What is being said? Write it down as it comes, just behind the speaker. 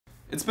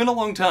It's been a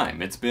long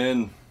time. It's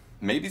been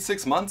maybe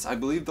 6 months. I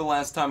believe the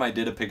last time I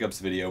did a pickups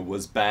video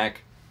was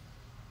back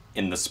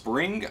in the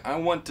spring, I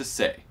want to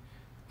say.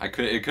 It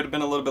could have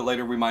been a little bit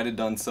later. We might have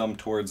done some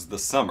towards the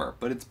summer,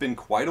 but it's been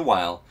quite a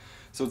while.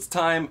 So it's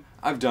time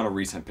I've done a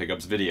recent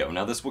pickups video.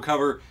 Now this will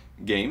cover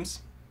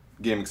games,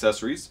 game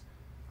accessories,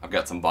 I've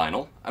got some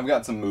vinyl, I've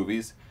got some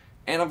movies,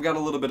 and I've got a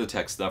little bit of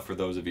tech stuff for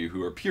those of you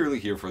who are purely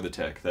here for the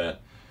tech that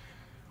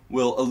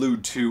will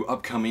allude to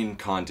upcoming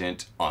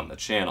content on the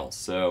channel.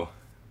 So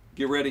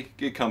get ready,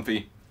 get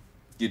comfy,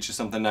 get you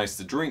something nice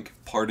to drink.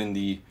 Pardon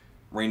the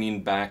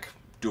raining back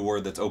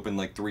door that's open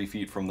like 3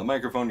 feet from the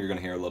microphone. You're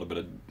gonna hear a little bit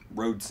of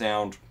road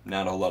sound.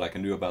 Not a whole lot I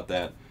can do about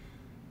that.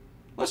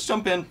 Let's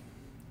jump in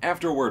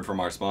after a word from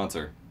our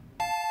sponsor.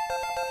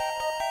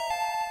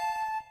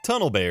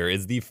 TunnelBear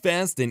is the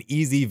fast and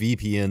easy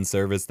VPN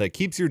service that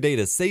keeps your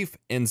data safe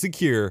and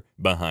secure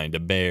behind a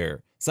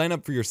bear. Sign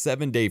up for your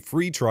 7-day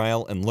free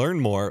trial and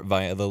learn more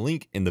via the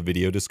link in the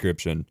video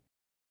description.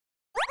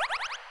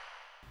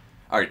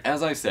 Alright,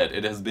 as I said,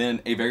 it has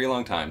been a very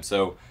long time,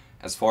 so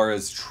as far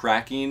as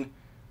tracking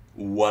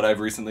what I've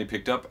recently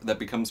picked up, that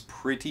becomes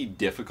pretty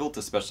difficult,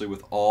 especially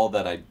with all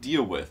that I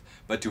deal with.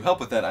 But to help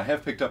with that, I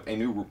have picked up a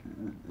new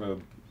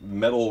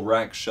metal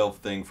rack shelf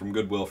thing from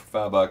Goodwill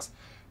for $5.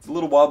 It's a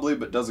little wobbly,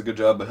 but does a good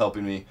job of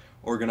helping me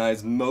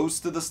organize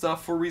most of the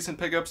stuff for recent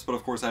pickups. But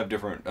of course I have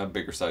different,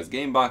 bigger size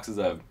game boxes.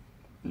 I have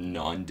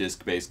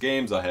non-disc based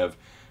games. I have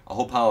a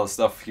whole pile of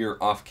stuff here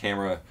off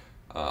camera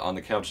on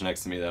the couch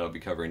next to me that I'll be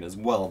covering as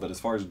well. But as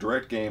far as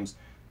direct games,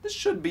 this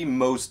should be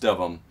most of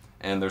them.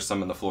 And there's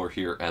some on the floor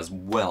here as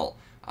well.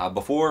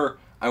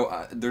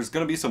 There's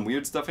going to be some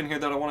weird stuff in here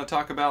that I want to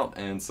talk about,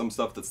 and some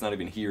stuff that's not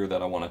even here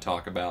that I want to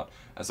talk about.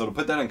 So to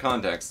put that in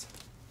context,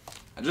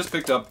 I just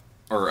picked up,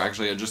 or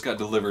actually I just got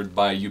delivered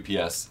by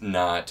UPS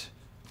not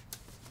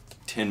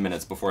 10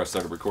 minutes before I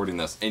started recording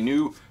this, a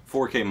new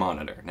 4K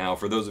monitor. Now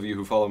for those of you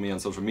who follow me on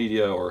social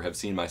media or have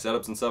seen my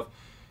setups and stuff,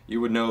 you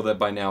would know that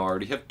by now I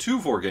already have two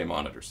 4K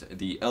monitors.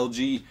 The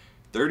LG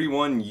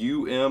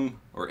 31UM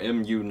or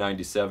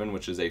MU97,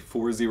 which is a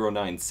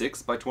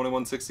 4096 by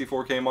 2160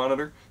 4K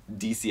monitor,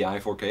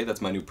 DCI 4K,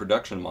 that's my new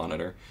production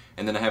monitor,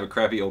 and then I have a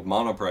crappy old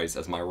Monoprice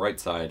as my right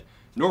side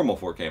normal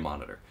 4K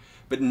monitor.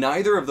 But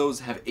neither of those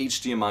have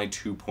HDMI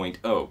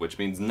 2.0, which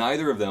means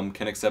neither of them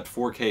can accept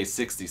 4K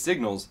 60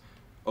 signals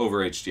over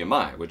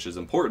HDMI, which is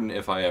important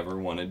if I ever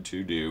wanted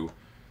to do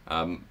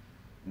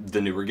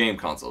the newer game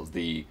consoles,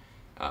 the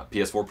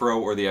PS4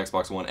 Pro or the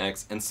Xbox One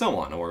X, and so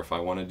on, or if I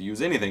wanted to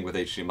use anything with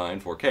HDMI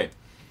and 4K.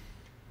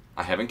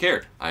 I haven't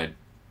cared. I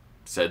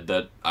said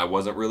that I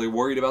wasn't really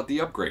worried about the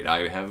upgrade.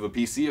 I have a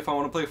PC if I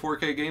want to play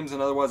 4K games,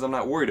 and otherwise I'm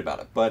not worried about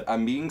it. But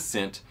I'm being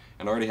sent,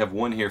 and I already have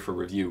one here for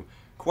review,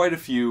 quite a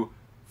few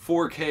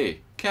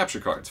 4K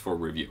capture cards for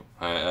review.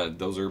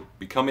 Those are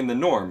becoming the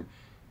norm,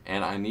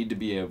 and I need to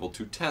be able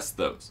to test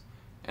those.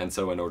 And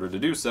so in order to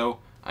do so,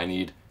 I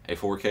need a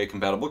 4K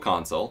compatible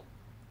console,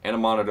 and a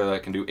monitor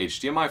that can do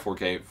HDMI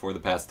 4K for the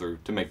pass-through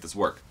to make this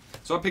work.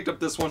 So I picked up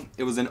this one.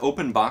 It was an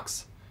open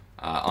box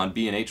on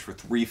B&H for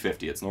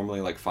 $350. It's normally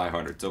like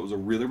 $500, so it was a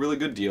really, really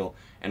good deal,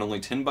 and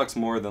only $10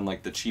 more than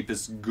like the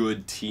cheapest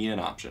good TN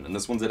option. And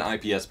this one's an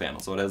IPS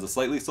panel, so it has a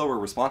slightly slower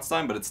response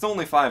time, but it's still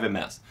only 5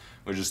 ms,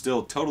 which is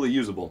still totally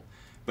usable.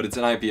 But it's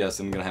an IPS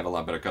and gonna have a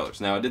lot better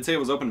colors. Now I did say it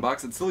was open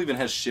box. It still even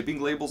has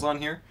shipping labels on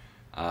here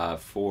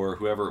for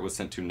whoever it was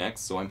sent to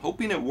next, so I'm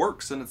hoping it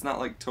works and it's not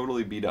like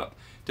totally beat up.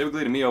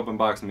 Typically to me open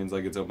box means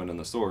like it's open in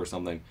the store or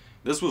something.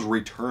 This was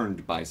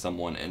returned by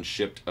someone and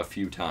shipped a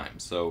few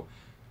times, so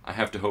I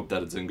have to hope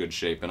that it's in good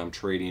shape, and I'm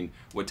trading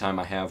what time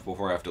I have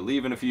before I have to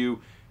leave in a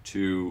few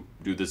to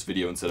do this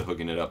video instead of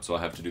hooking it up, so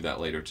I have to do that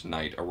later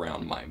tonight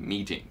around my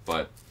meeting.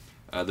 But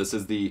this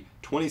is the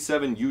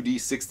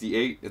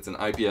 27UD68. It's an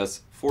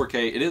IPS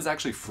 4K. It is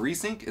actually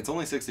FreeSync. It's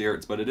only 60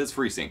 Hz, but it is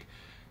FreeSync.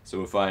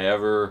 So if I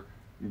ever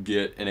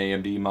get an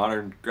AMD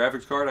modern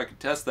graphics card, I could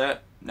test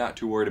that. Not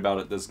too worried about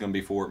it. This is going to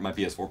be for my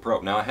PS4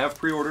 Pro. Now I have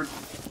pre-ordered,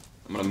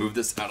 I'm going to move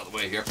this out of the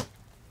way here.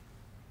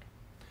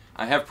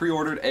 I have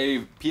pre-ordered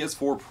a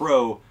PS4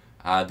 Pro,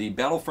 the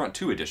Battlefront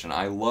 2 edition.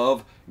 I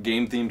love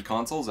game-themed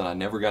consoles, and I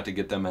never got to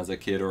get them as a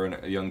kid or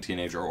a young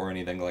teenager or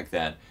anything like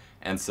that.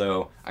 And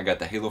so I got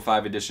the Halo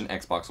 5 edition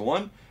Xbox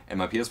One, and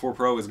my PS4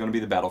 Pro is going to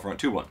be the Battlefront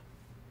 2 one.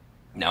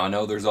 Now I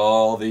know there's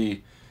all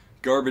the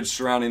garbage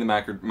surrounding the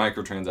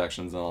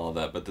microtransactions and all of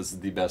that, but this is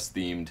the best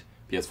themed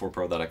PS4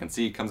 Pro that I can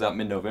see. It comes out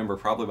mid-November.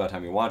 Probably by the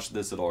time you watch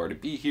this, it'll already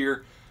be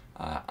here.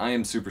 I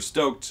am super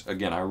stoked.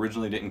 Again, I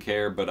originally didn't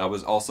care, but I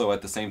was also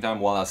at the same time,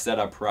 while I said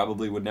I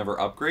probably would never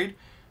upgrade,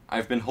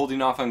 I've been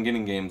holding off on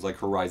getting games like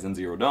Horizon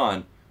Zero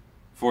Dawn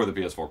for the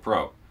PS4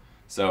 Pro.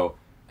 So,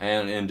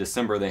 and in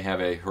December they have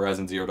a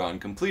Horizon Zero Dawn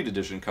Complete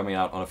Edition coming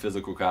out on a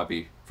physical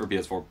copy for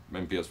PS4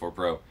 and PS4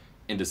 Pro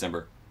in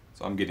December.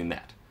 So I'm getting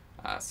that.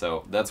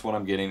 So that's what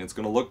I'm getting. It's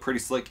going to look pretty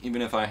slick,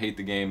 even if I hate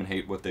the game and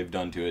hate what they've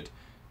done to it.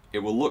 It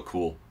will look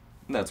cool,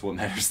 and that's what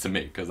matters to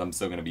me, because I'm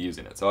still going to be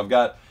using it. So I've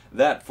got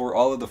that for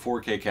all of the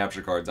 4K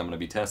capture cards I'm going to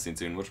be testing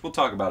soon, which we'll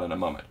talk about in a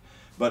moment.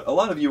 But a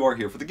lot of you are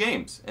here for the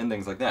games and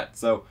things like that,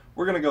 so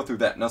we're going to go through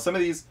that. Now some of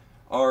these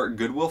are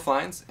Goodwill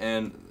finds,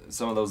 and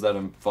some of those that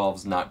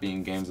involves not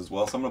being games as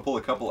well. So I'm going to pull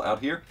a couple out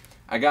here.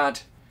 I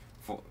got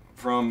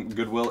from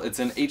Goodwill, it's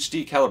an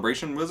HD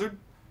calibration wizard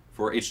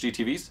for HD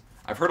TVs.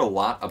 I've heard a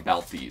lot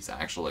about these,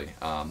 actually.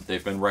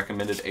 They've been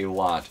recommended a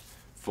lot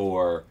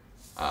for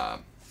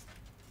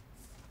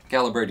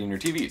calibrating your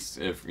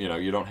TVs if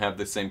you don't have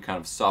the same kind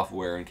of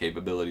software and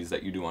capabilities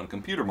that you do on a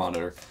computer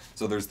monitor.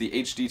 So there's the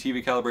HD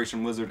TV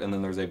calibration wizard, and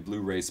then there's a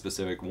Blu-ray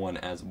specific one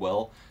as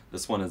well.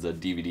 This one is a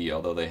DVD,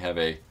 although they have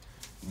a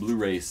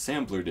Blu-ray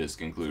sampler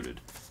disc included.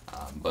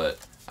 But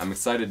I'm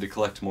excited to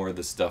collect more of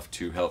this stuff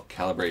to help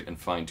calibrate and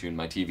fine-tune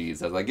my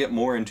TVs as I get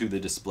more into the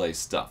display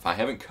stuff. I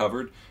haven't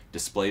covered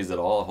displays at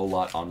all a whole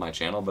lot on my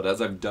channel, but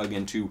as I've dug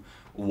into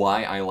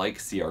why I like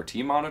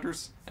CRT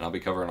monitors, and I'll be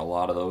covering a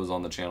lot of those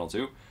on the channel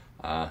too,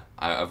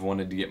 I've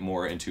wanted to get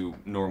more into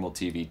normal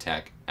TV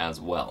tech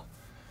as well.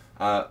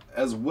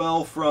 As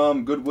well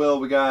from Goodwill,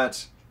 we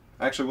got,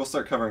 actually we'll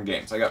start covering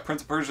games. I got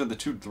Prince of Persia: The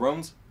Two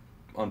Thrones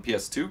on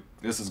PS2.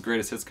 This is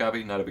greatest hits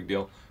copy, not a big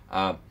deal.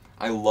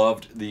 I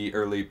loved the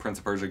early Prince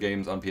of Persia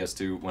games on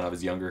PS2 when I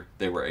was younger.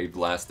 They were a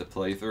blast to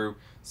play through,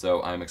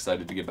 so I'm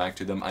excited to get back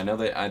to them. I know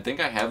I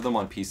think I have them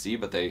on PC,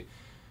 but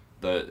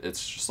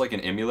it's just like an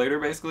emulator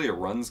basically. It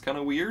runs kind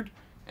of weird,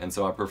 and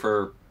so I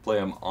prefer play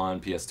them on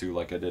PS2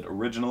 like I did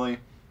originally.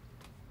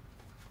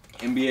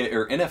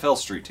 NFL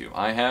Street 2.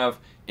 I have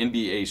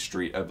NBA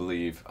Street, I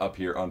believe, up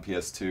here on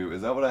PS2.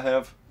 Is that what I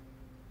have?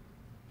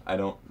 I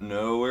don't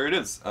know where it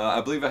is. I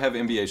believe I have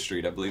NBA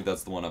Street. I believe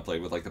that's the one I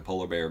played with, like the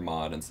Polar Bear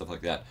mod and stuff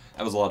like that.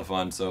 That was a lot of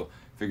fun, so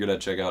figured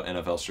I'd check out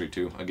NFL Street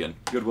 2. Again,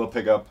 Goodwill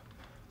pickup.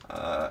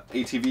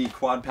 ATV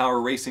Quad Power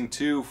Racing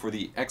 2 for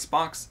the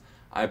Xbox.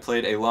 I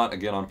played a lot,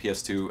 again, on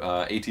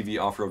PS2, ATV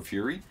Off-Road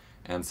Fury,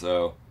 and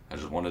so I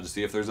just wanted to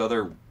see if there's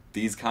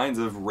these kinds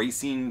of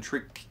racing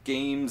trick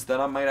games that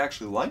I might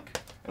actually like.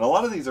 And a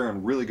lot of these are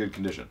in really good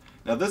condition.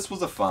 Now, this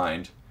was a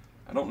find.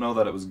 I don't know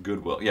that it was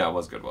Goodwill. Yeah, it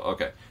was Goodwill.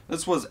 Okay.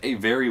 This was a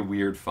very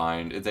weird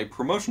find. It's a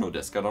promotional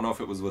disc. I don't know if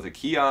it was with a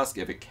kiosk,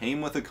 if it came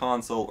with a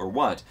console, or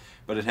what,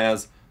 but it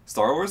has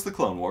Star Wars: The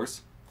Clone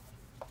Wars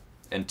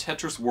and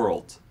Tetris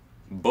World,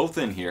 both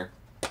in here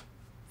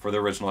for the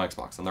original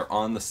Xbox, and they're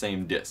on the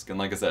same disc. And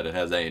like I said, it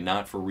has a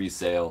not for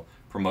resale,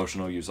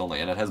 promotional use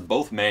only, and it has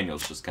both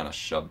manuals just kind of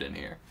shoved in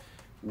here.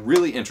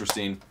 Really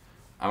interesting.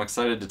 I'm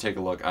excited to take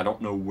a look. I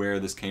don't know where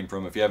this came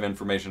from. If you have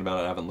information about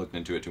it, I haven't looked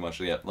into it too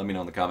much yet. Let me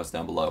know in the comments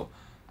down below.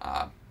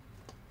 But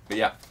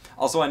yeah.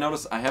 Also, I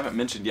noticed I haven't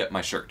mentioned yet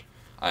my shirt.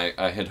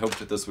 I had hoped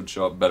that this would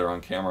show up better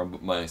on camera,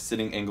 but my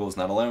sitting angle is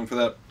not allowing for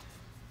that.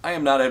 I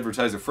am not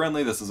advertiser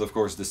friendly. This is, of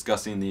course,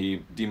 discussing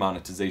the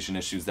demonetization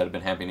issues that have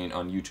been happening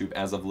on YouTube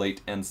as of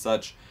late and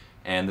such.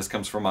 And this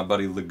comes from my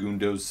buddy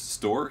Lagundo's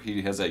store.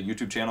 He has a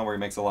YouTube channel where he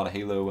makes a lot of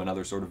Halo and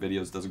other sort of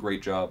videos. Does a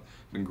great job.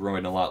 Been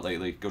growing a lot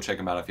lately. Go check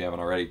him out if you haven't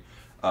already.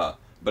 But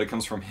it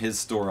comes from his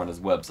store on his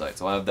website.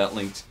 So I'll have that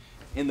linked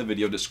in the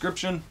video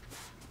description.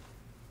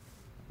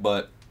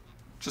 But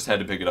just had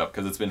to pick it up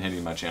because it's been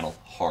hitting my channel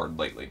hard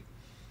lately.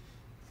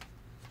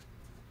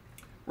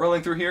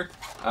 Rolling through here,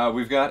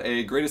 we've got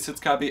a greatest hits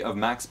copy of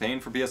Max Payne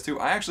for PS2.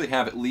 I actually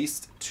have at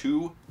least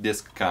 2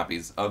 disc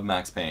copies of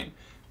Max Payne,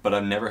 but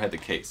I've never had the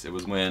case. It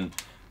was when,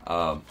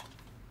 a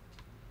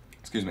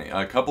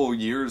couple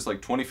years,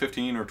 like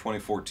 2015 or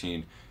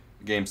 2014,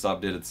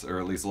 GameStop did its, or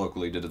at least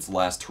locally, did its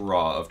last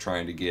hurrah of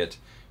trying to get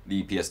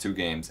the PS2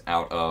 games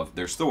out of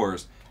their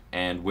stores,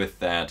 and with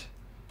that,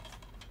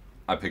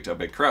 I picked up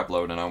a crap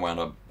load, and I wound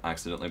up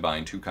accidentally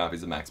buying 2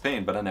 copies of Max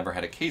Payne, but I never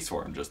had a case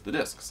for them, just the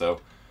disc,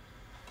 so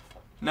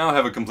now I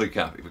have a complete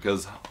copy,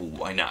 because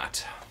why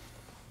not?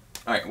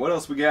 Alright, what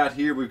else we got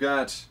here? We've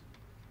got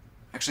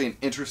actually an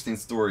interesting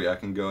story I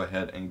can go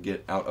ahead and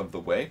get out of the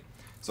way.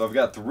 So I've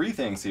got 3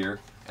 things here,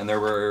 and there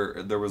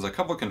was a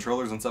couple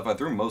controllers and stuff. I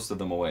threw most of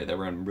them away. They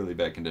were in really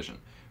bad condition.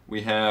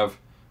 We have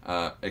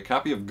a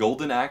copy of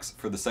Golden Axe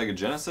for the Sega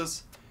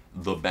Genesis,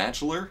 The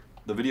Bachelor,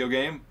 the video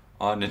game,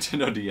 on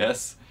Nintendo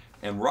DS,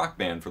 and Rock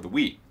Band for the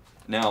Wii.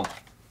 Now,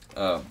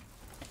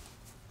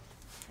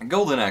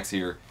 Golden Axe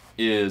here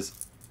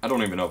is, I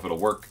don't even know if it'll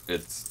work.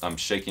 I'm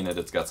shaking it,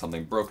 it's got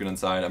something broken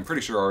inside. I'm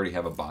pretty sure I already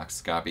have a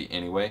box copy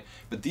anyway.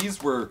 But these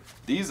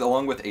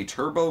along with a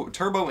Turbo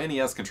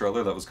NES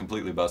controller that was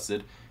completely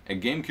busted, a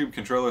GameCube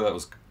controller that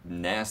was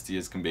nasty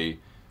as can be,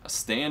 a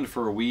stand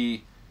for a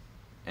Wii,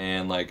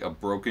 and like a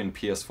broken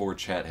PS4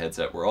 chat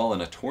headset were all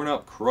in a torn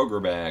up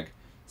Kroger bag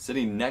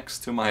sitting next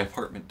to my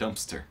apartment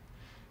dumpster.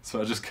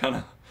 So I just kind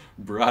of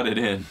brought it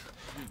in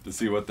to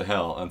see what the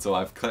hell. And so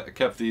I've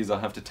kept these. I'll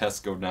have to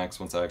test Golden Axe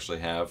once I actually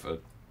have a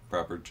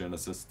proper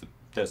Genesis to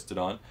test it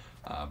on,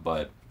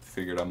 but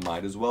figured I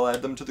might as well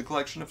add them to the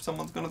collection if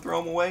someone's going to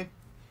throw them away.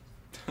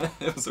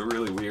 It was a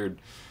really weird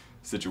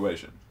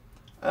situation.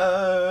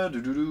 I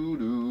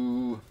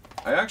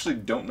actually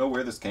don't know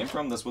where this came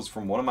from. This was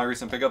from one of my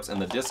recent pickups,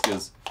 and the disc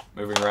is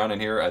moving around in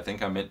here. I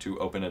think I meant to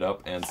open it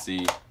up and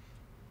see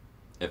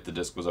if the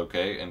disc was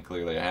okay, and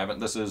clearly I haven't.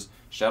 This is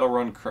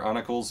Shadowrun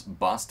Chronicles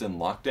Boston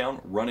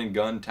Lockdown Run and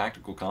Gun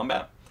Tactical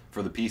Combat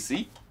for the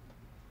PC.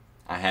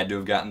 I had to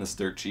have gotten this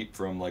dirt cheap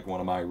from like one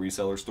of my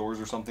reseller stores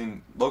or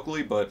something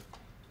locally, but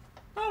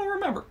I don't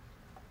remember.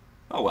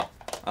 Oh well.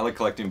 I like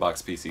collecting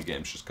box PC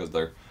games just because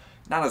they're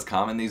not as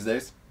common these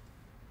days.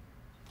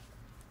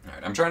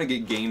 Alright, I'm trying to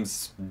get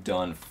games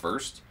done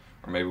first,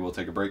 or maybe we'll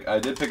take a break. I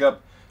did pick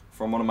up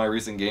from one of my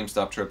recent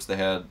GameStop trips, they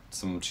had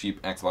some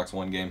cheap Xbox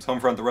One games.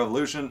 Homefront: The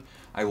Revolution.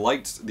 I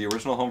liked the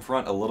original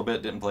Homefront a little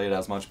bit, didn't play it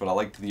as much, but I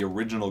liked the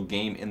original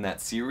game in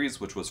that series,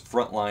 which was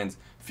Frontline's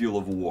Fuel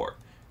of War.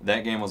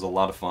 That game was a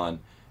lot of fun,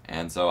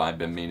 and so I've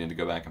been meaning to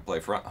go back and play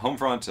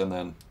Homefront, and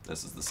then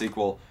this is the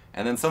sequel.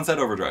 And then Sunset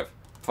Overdrive.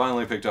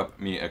 Finally picked up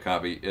me a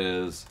copy. It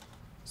is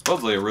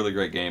supposedly a really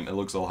great game. It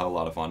looks a hell of a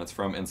lot of fun. It's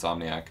from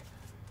Insomniac.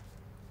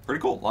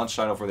 Pretty cool. Launch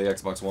title for the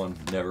Xbox One.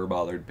 Never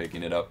bothered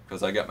picking it up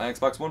because I got my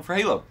Xbox One for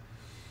Halo.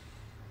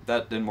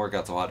 That didn't work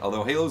out so hot.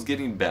 Although Halo's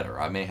getting better.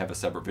 I may have a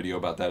separate video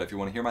about that if you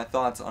want to hear my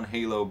thoughts on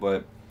Halo,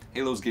 but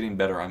Halo's getting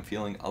better. I'm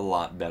feeling a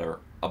lot better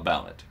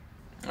about it.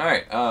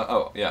 Alright,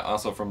 oh, yeah,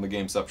 also from the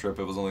GameStop trip,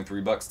 it was only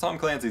 $3. Tom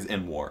Clancy's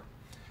In War.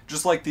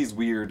 Just like these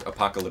weird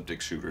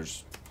apocalyptic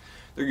shooters.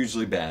 They're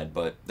usually bad,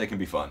 but they can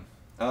be fun.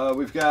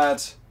 We've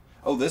got...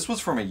 Oh, this was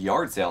from a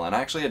yard sale, and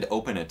I actually had to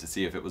open it to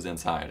see if it was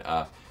inside.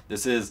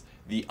 This is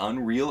the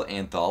Unreal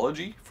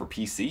Anthology for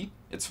PC.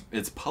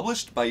 It's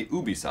published by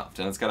Ubisoft,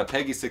 and it's got a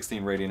PEGI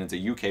 16 rating. It's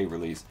a UK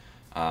release.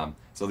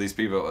 So these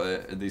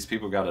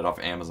people got it off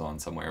Amazon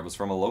somewhere. It was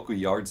from a local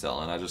yard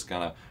sale, and I just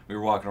we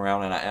were walking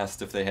around, and I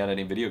asked if they had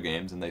any video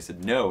games, and they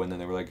said no, and then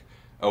they were like,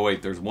 oh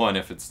wait, there's one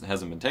if it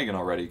hasn't been taken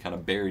already, kind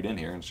of buried in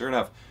here. And sure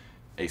enough,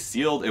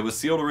 it was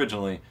sealed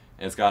originally.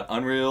 It's got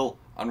Unreal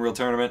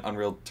Tournament,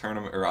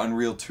 or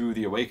Unreal 2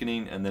 The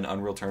Awakening, and then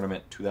Unreal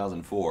Tournament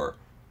 2004,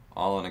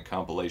 all on a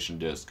compilation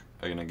disc.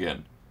 And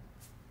again,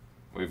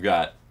 we've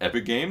got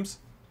Epic Games,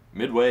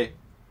 Midway,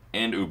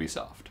 and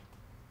Ubisoft.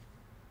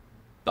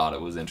 Thought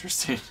it was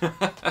interesting.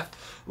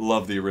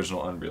 Love the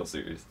original Unreal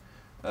series.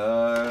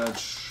 A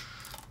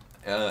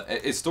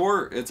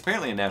store, it's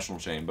apparently a national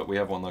chain, but we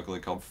have one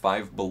locally called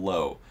Five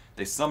Below.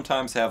 They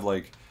sometimes have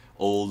like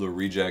old or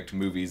reject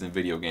movies and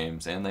video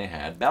games, and they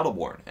had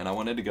Battleborn, and I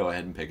wanted to go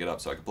ahead and pick it up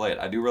so I could play it.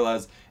 I do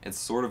realize it's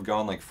sort of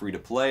gone like free to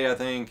play, I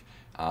think,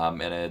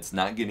 and it's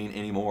not getting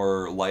any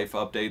more life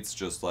updates,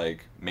 just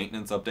like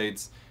maintenance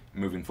updates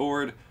moving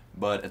forward.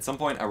 But at some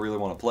point I really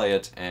want to play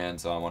it,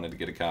 and so I wanted to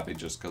get a copy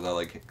just because I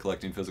like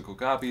collecting physical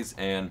copies,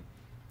 and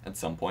at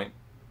some point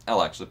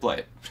I'll actually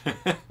play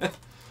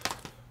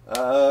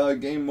it.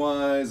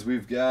 Game-wise,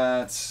 we've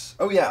got...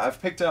 Oh yeah,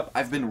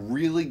 I've been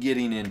really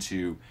getting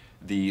into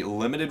the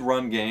limited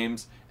run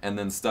games, and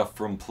then stuff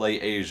from Play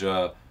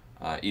Asia,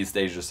 East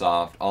Asia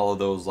Soft, all of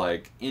those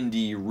like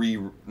indie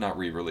not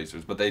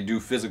re-releasers, but they do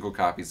physical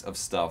copies of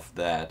stuff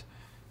that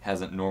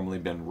hasn't normally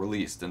been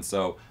released. And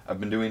so I've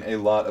been doing a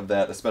lot of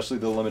that, especially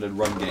the limited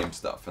run game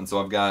stuff. And so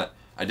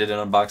I did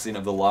an unboxing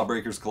of the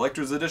Lawbreakers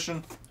Collector's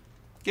Edition.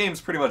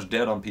 Game's pretty much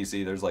dead on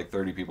PC. There's like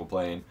 30 people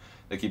playing.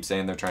 They keep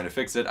saying they're trying to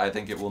fix it. I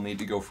think it will need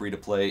to go free to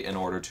play in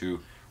order to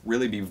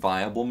really be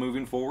viable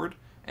moving forward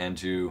and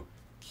to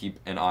keep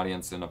an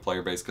audience and a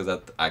player base, because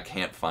I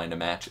can't find a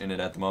match in it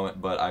at the moment,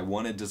 but I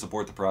wanted to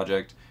support the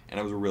project, and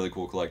it was a really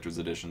cool collector's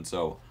edition,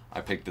 so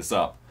I picked this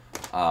up.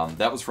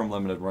 That was from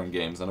Limited Run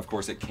Games, and of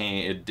course it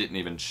didn't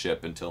even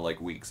ship until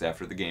like weeks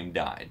after the game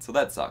died, so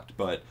that sucked,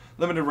 but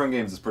Limited Run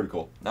Games is pretty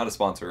cool. Not a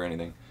sponsor or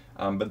anything.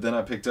 But then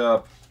I picked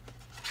up,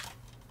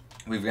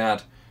 we've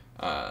got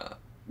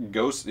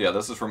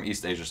this is from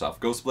East Asia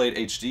Soft, Ghostblade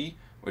HD,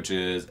 which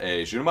is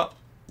a shoot 'em up.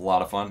 A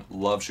lot of fun.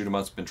 Love shoot 'em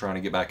ups. Been trying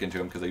to get back into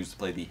them because I used to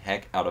play the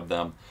heck out of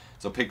them.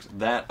 So picked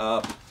that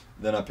up.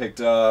 Then I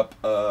picked up,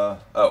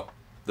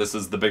 this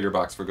is the bigger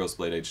box for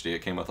Ghostblade HD. It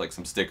came with like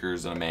some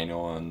stickers and a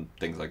manual and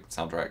things like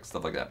soundtracks,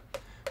 stuff like that.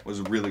 It was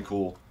really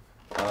cool.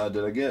 I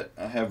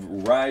have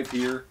Rive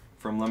here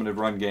from Limited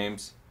Run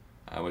Games,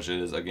 which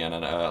is again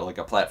like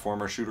a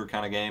platformer shooter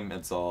kind of game.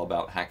 It's all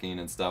about hacking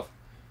and stuff.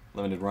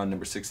 Limited Run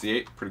number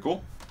 68. Pretty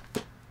cool.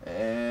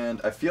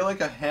 And I feel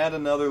like I had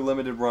another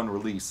limited run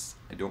release.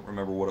 I don't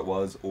remember what it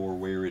was or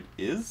where it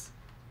is.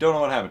 Don't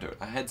know what happened to it.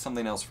 I had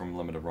something else from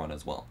limited run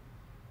as well.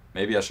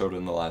 Maybe I showed it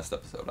in the last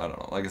episode. I don't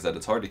know. Like I said,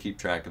 it's hard to keep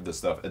track of this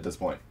stuff at this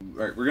point.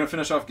 Alright, we're going to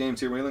finish off games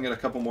here. We only got a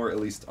couple more at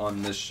least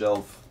on this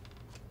shelf.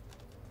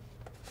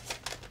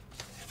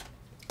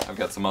 I've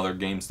got some other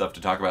game stuff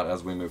to talk about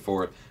as we move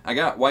forward. I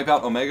got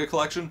Wipeout Omega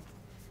Collection.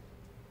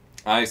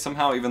 I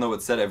somehow, even though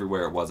it said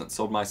everywhere it wasn't,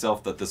 sold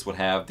myself that this would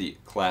have the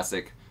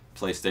classic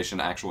PlayStation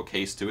actual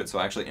case to it, so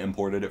I actually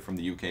imported it from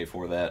the UK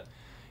for that.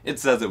 It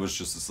says it was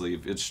just a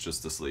sleeve. It's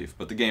just a sleeve,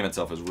 but the game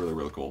itself is really,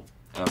 really cool,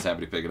 and I was happy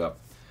to pick it up.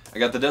 I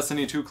got the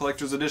Destiny 2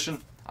 Collector's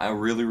Edition. I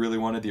really, really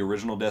wanted the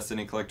original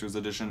Destiny Collector's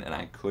Edition, and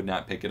I could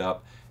not pick it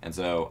up, and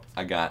so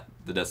I got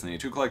the Destiny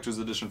 2 Collector's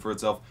Edition for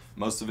itself.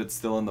 Most of it's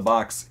still in the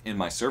box in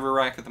my server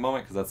rack at the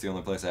moment, because that's the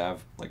only place I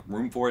have like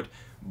room for it,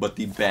 but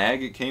the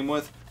bag it came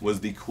with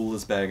was the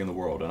coolest bag in the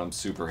world, and I'm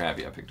super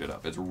happy I picked it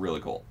up. It's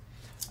really cool.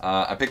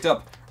 I picked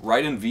up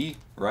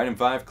Raiden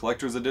 5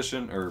 Collector's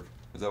Edition, or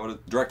is that what it is?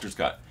 Director's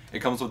Cut. It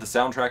comes with the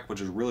soundtrack,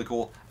 which is really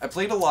cool. I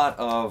played a lot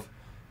of,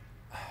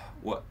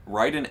 what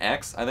Raiden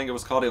X, I think it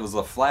was called. It was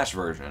a Flash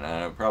version,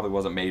 and it probably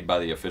wasn't made by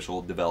the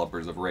official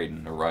developers of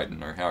Raiden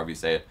or however you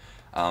say it.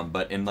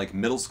 But in like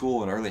middle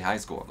school and early high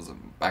school, it was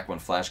back when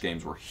Flash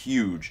games were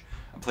huge.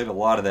 I played a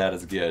lot of that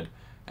as a kid,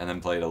 and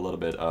then played a little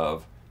bit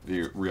of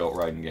the real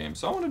Raiden game.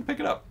 So I wanted to pick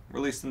it up.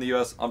 Released in the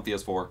US on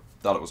PS4.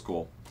 Thought it was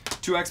cool.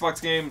 2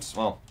 Xbox games.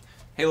 Well,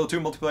 Halo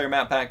 2 multiplayer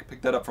map pack.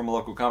 Picked that up from a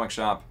local comic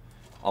shop.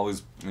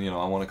 Always, I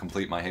want to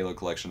complete my Halo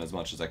collection as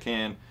much as I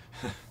can.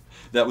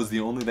 That was the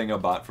only thing I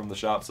bought from the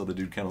shop, so the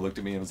dude kind of looked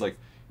at me and was like,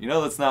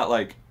 that's not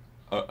like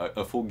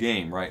a full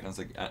game, right? And I was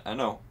like, I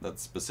know.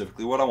 That's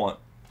specifically what I want.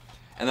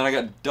 And then I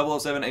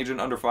got 007 Agent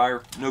Under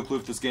Fire. No clue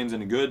if this game's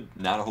any good.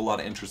 Not a whole lot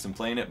of interest in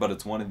playing it, but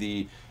it's one of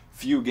the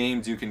few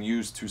games you can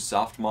use to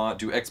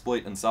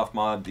exploit and soft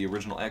mod the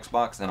original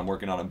Xbox, and I'm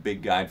working on a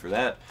big guide for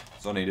that,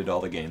 so I needed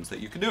all the games that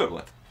you can do it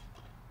with.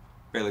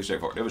 Fairly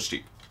straightforward. It was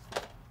cheap.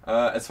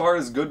 As far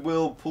as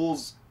Goodwill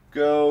pulls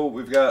go,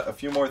 we've got a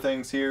few more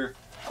things here.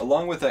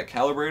 Along with that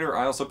calibrator,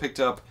 I also picked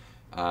up,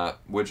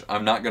 which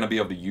I'm not going to be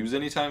able to use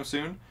anytime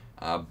soon,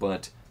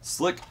 but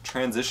Slick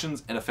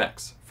Transitions and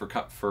Effects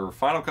for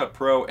Final Cut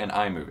Pro and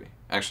iMovie.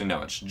 Actually,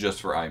 no, it's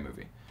just for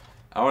iMovie.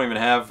 I don't even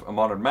have a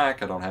modern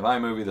Mac. I don't have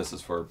iMovie. This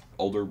is for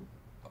older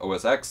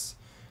OS X.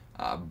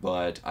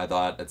 But I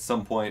thought at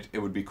some point it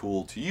would be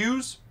cool to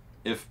use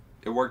if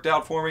it worked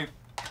out for me.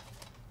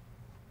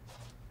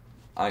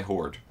 I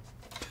hoard.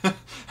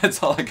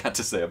 That's all I got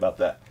to say about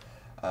that.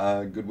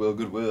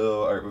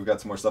 Goodwill. All right, we've got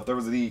some more stuff. There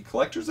was the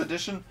collector's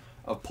edition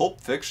of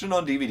Pulp Fiction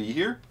on DVD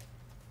here.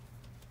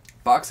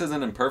 Box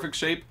isn't in perfect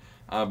shape,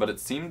 but it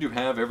seemed to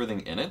have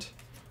everything in it.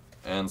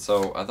 And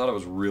so I thought it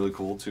was really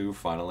cool to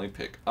finally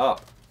pick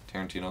up.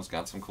 Tarantino's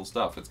got some cool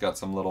stuff. It's got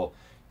some little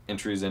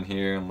entries in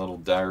here and little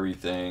diary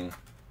thing.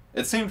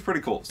 It seemed pretty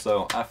cool,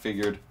 so I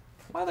figured,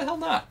 why the hell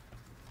not?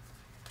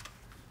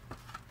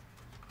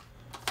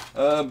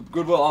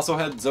 Goodwill also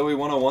had Zoe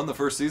 101 the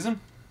first season,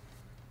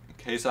 in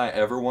case I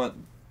ever want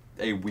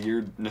a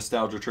weird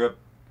nostalgia trip.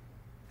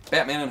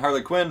 Batman and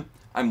Harley Quinn.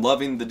 I'm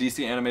loving the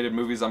DC animated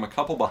movies. I'm a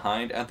couple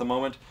behind at the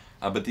moment,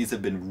 but these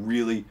have been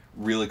really,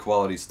 really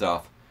quality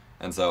stuff.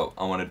 And so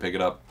I wanted to pick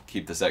it up,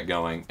 keep the set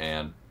going,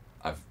 and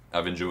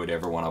I've enjoyed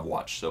every one I've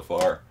watched so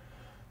far.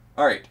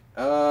 Alright,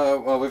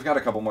 well, we've got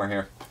a couple more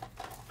here.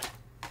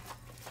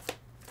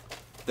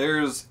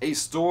 There's a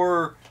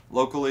store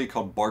locally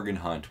called Bargain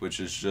Hunt, which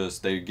is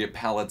just, they get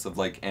pallets of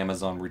like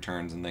Amazon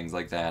returns and things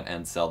like that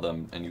and sell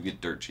them, and you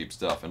get dirt cheap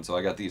stuff. And so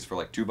I got these for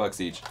like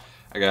 $2 each.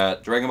 I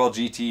got Dragon Ball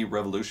GT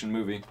Revolution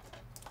movie.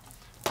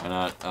 Why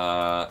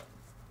not?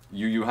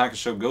 Yu Yu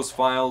Hakusho Ghost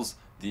Files,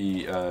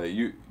 the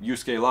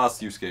Yusuke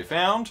Lost, Yusuke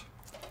Found,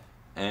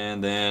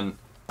 and then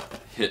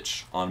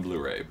Hitch on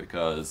Blu-ray,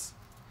 because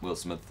Will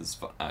Smith is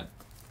fun.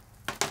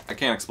 I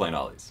can't explain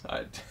all these.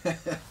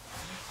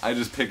 I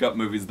just pick up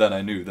movies that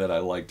I knew that I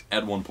liked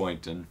at one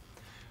point and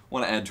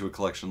want to add to a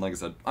collection. Like I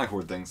said, I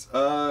hoard things.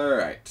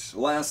 Alright,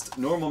 last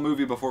normal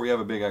movie before we have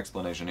a big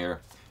explanation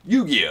here.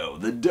 Yu-Gi-Oh!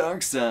 The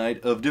Dark Side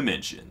of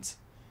Dimensions.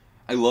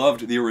 I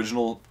loved the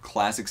original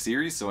classic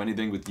series, so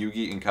anything with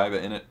Yugi and Kaiba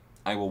in it,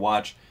 I will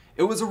watch.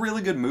 It was a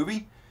really good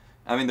movie.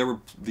 I mean, there were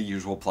the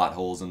usual plot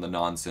holes and the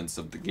nonsense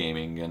of the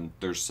gaming, and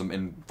there's some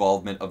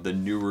involvement of the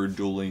newer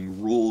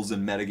dueling rules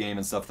and metagame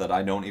and stuff that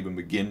I don't even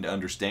begin to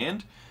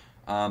understand.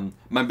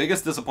 My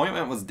biggest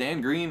disappointment was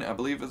Dan Green, I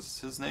believe is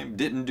his name,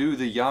 didn't do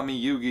the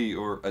Yami Yugi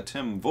or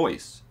Atim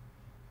voice.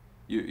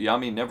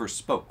 Yami never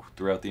spoke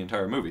throughout the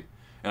entire movie.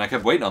 And I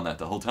kept waiting on that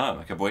the whole time.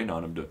 I kept waiting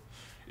on him to,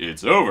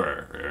 it's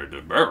over.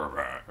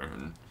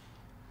 And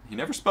he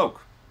never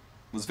spoke.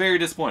 I was very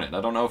disappointed.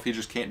 I don't know if he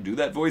just can't do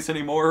that voice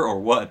anymore or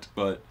what,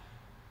 but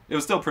it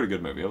was still a pretty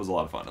good movie. It was a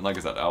lot of fun. And like I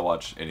said, I'll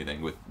watch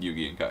anything with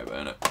Yugi and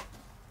Kaiba in it.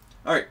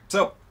 Alright,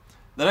 so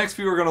the next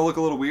few are going to look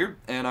a little weird,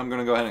 and I'm going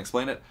to go ahead and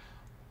explain it.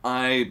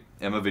 I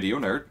am a video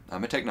nerd.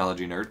 I'm a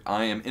technology nerd.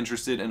 I am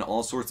interested in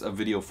all sorts of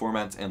video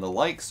formats and the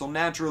like, so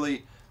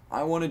naturally,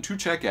 I wanted to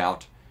check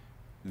out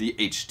the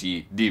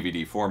HD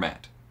DVD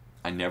format.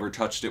 I never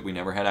touched it. We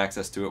never had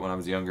access to it when I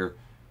was younger.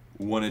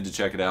 Wanted to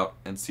check it out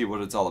and see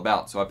what it's all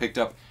about. So I picked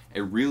up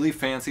a really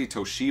fancy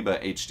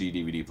Toshiba HD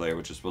DVD player,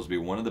 which is supposed to be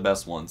one of the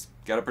best ones.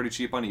 Got it pretty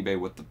cheap on eBay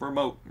with the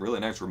remote,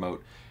 really nice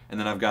remote. And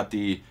then I've got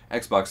the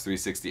Xbox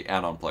 360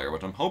 add-on player,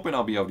 which I'm hoping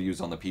I'll be able to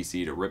use on the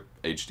PC to rip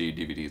HD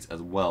DVDs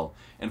as well.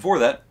 And for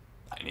that,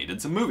 I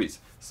needed some movies.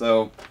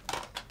 So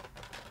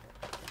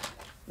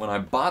when I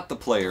bought the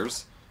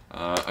players,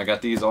 I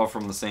got these all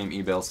from the same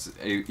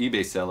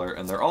eBay seller,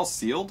 and they're all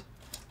sealed.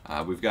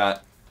 We've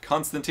got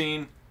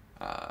Constantine,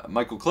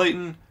 Michael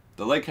Clayton,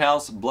 The Lake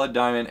House, Blood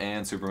Diamond,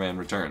 and Superman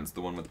Returns,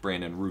 the one with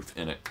Brandon Routh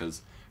in it,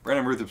 because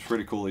Brandon Routh is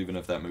pretty cool even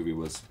if that movie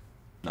was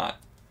not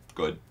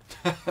good.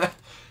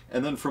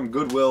 And then from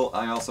Goodwill,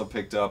 I also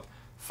picked up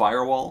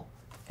Firewall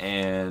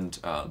and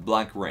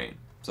Black Rain.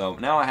 So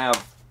now I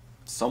have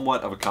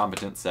somewhat of a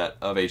competent set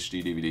of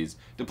HD DVDs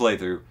to play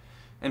through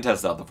and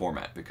test out the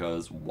format,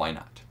 because why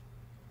not?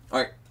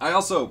 Alright, I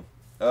also,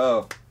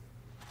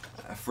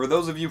 for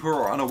those of you who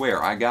are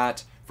unaware, I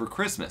got for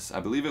Christmas, I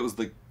believe it was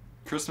the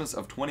Christmas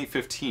of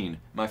 2015,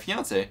 my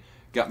fiance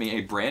got me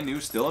a brand new,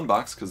 still in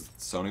box, because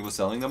Sony was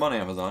selling them on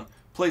Amazon,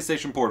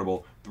 PlayStation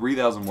Portable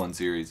 3001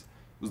 series.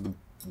 It was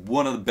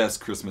one of the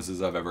best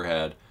Christmases I've ever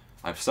had.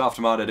 I've soft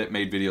modded it,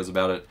 made videos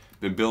about it,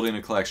 been building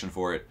a collection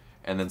for it,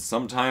 and then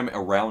sometime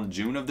around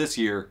June of this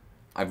year,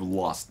 I've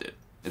lost it.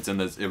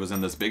 It was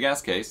in this big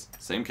ass case,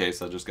 same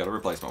case, I just got a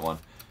replacement one.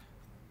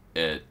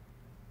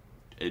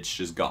 It's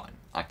just gone.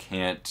 I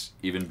can't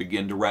even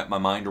begin to wrap my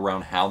mind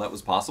around how that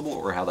was possible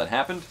or how that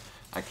happened.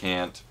 I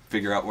can't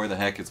figure out where the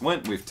heck it's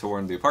went. We've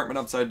torn the apartment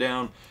upside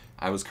down.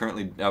 I was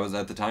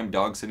at the time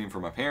dog sitting for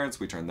my parents.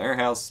 We turned their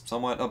house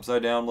somewhat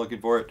upside down looking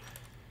for it.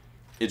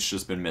 It's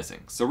just been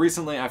missing. So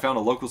recently I found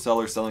a local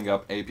seller selling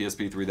up a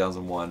PSP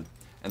 3001,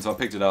 and so I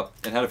picked it up.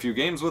 It had a few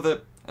games with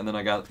it, and then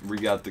I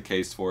re-got the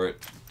case for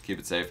it, keep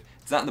it safe.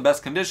 It's not in the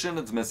best condition.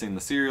 It's missing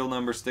the serial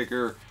number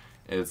sticker.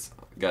 It's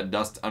got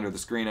dust under the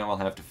screen I will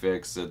have to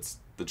fix.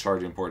 The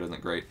charging port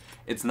isn't great.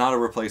 It's not a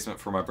replacement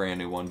for my brand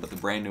new one, but the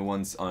brand new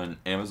ones on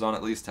Amazon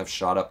at least have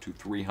shot up to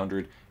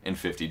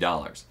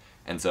 $350.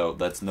 And so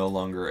that's no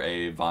longer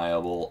a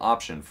viable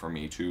option for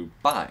me to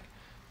buy.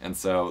 And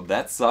so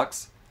that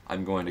sucks.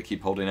 I'm going to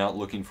keep holding out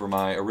looking for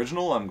my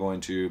original. I'm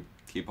going to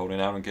keep holding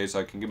out in case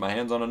I can get my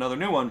hands on another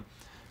new one.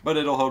 But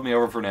it'll hold me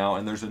over for now,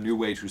 and there's a new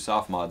way to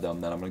soft mod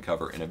them that I'm going to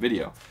cover in a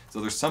video. So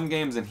there's some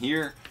games in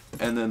here,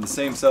 and then the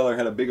same seller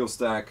had a big old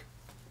stack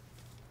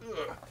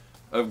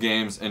of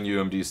games and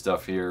UMD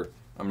stuff here.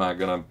 I'm not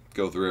going to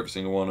go through every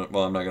single one.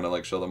 Well, I'm not going to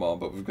like show them all,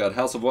 but we've got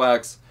House of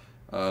Wax,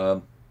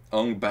 Ung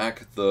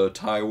Bak the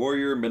Thai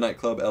Warrior, Midnight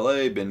Club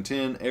LA, Ben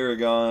 10,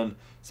 Aragon,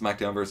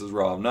 SmackDown vs.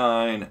 Raw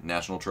 9,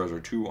 National Treasure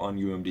 2 on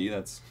UMD,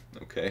 that's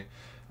okay.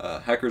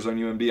 Hackers on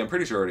UMD, I'm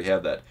pretty sure I already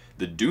have that.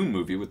 The Doom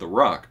movie with The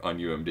Rock on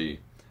UMD.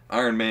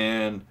 Iron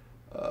Man,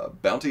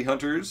 Bounty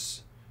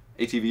Hunters,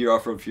 ATV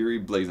Off-Road Fury,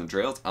 Blazing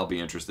Trails, I'll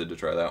be interested to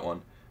try that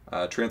one.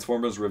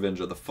 Transformers Revenge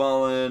of the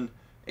Fallen,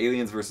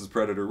 Aliens vs.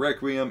 Predator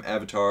Requiem,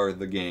 Avatar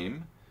the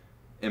Game,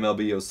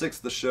 MLB 06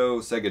 the show,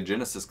 Sega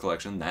Genesis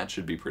Collection, that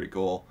should be pretty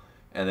cool.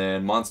 And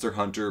then Monster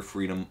Hunter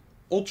Freedom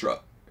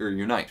Ultra, or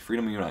Unite,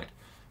 Freedom Unite.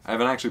 I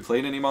haven't actually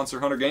played any Monster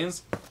Hunter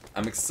games.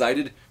 I'm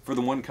excited for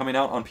the one coming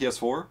out on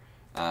PS4,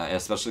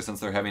 especially since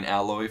they're having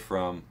Alloy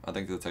from, I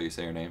think that's how you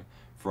say her name,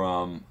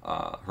 from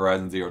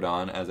Horizon Zero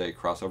Dawn as a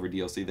crossover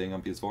DLC thing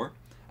on PS4.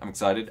 I'm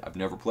excited. I've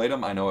never played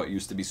them. I know it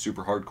used to be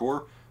super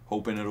hardcore,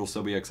 hoping it'll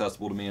still be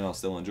accessible to me and I'll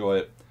still enjoy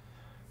it.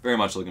 Very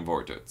much looking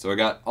forward to it. So I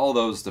got all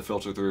those to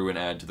filter through and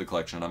add to the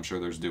collection. I'm sure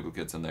there's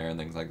duplicates in there and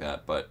things like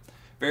that, but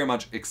very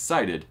much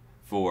excited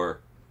for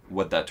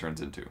what that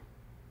turns into.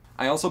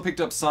 I also picked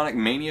up Sonic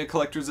Mania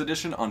Collector's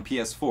Edition on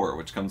PS4,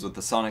 which comes with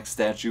the Sonic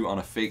statue on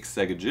a fake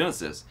Sega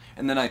Genesis,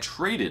 and then I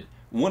traded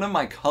one of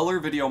my color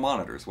video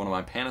monitors, one of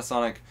my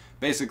Panasonic,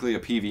 basically a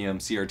PVM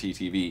CRT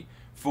TV,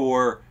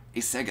 for a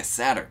Sega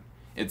Saturn.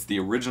 It's the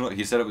original.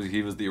 He said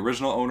he was the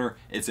original owner.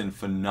 It's in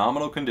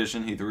phenomenal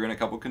condition. He threw in a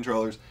couple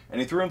controllers, and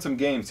he threw in some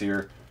games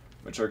here,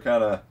 which are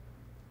kind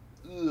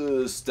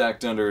of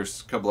stacked under a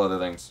couple other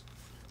things.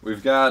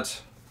 We've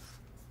got,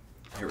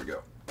 here we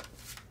go.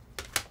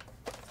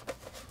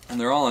 And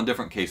they're all in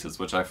different cases,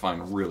 which I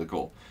find really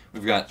cool.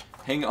 We've got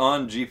Hang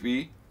On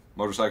GP,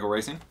 Motorcycle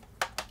Racing.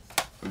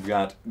 We've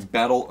got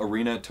Battle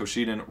Arena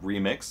Toshiden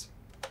Remix.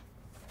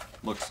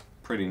 Looks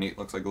pretty neat.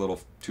 Looks like a little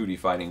 2D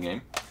fighting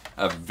game.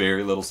 I have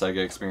very little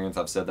Sega experience.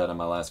 I've said that in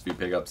my last few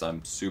pickups.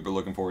 I'm super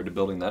looking forward to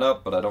building that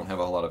up, but I don't have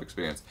a whole lot of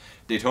experience.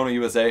 Daytona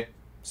USA.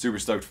 Super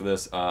stoked for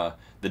this.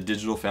 The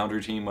Digital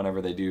Foundry team,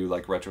 whenever they do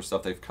like retro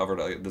stuff, they've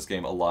covered this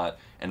game a lot,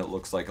 and it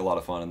looks like a lot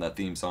of fun, and that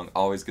theme song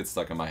always gets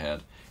stuck in my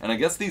head. And I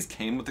guess these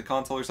came with the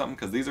console or something,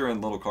 because these are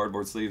in little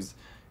cardboard sleeves,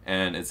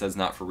 and it says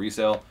not for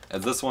resale,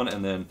 as this one,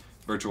 and then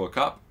Virtual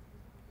Cop.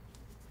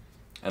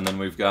 And then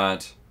we've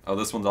got, oh,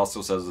 this one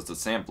also says it's a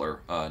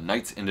sampler,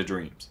 Nights into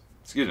Dreams.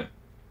 Excuse me.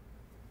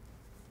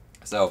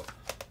 So,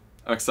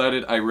 I'm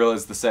excited. I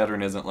realize the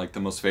Saturn isn't like the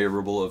most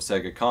favorable of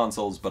Sega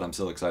consoles, but I'm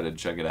still excited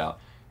to check it out.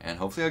 And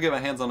hopefully I'll get my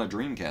hands on a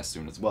Dreamcast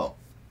soon as well.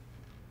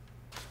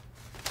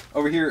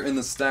 Over here in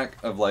the stack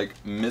of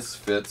like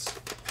misfits,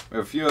 we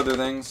have a few other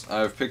things.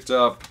 I've picked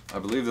up, I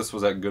believe this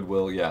was at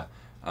Goodwill, yeah.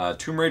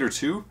 Tomb Raider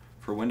 2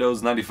 for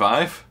Windows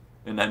 95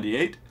 and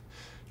 98.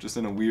 Just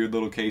in a weird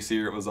little case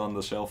here. It was on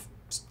the shelf.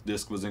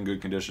 Disc was in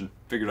good condition.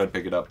 Figured I'd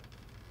pick it up.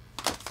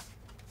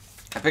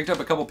 I picked up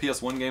a couple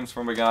PS1 games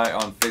from a guy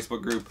on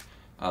Facebook group.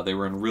 They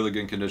were in really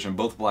good condition,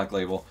 both Black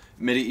Label.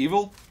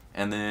 Medieval,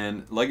 and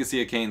then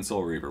Legacy of Kain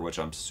Soul Reaver, which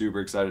I'm super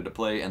excited to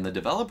play, and the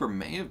developer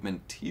may have been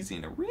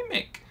teasing a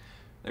remake.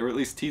 They were at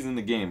least teasing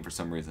the game for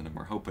some reason, and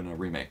we're hoping a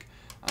remake.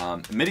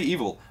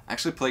 Medieval, I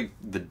actually played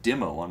the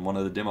demo on one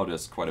of the demo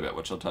discs quite a bit,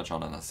 which I'll touch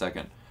on in a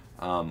second.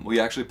 We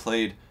actually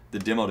played the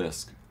demo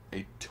disc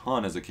a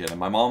ton as a kid, and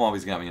my mom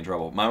always got me in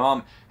trouble. My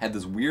mom had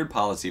this weird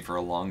policy for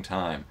a long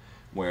time,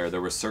 where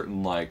there was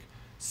certain, like,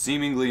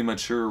 seemingly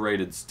mature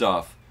rated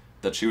stuff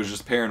that she was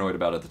just paranoid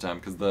about at the time,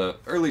 because the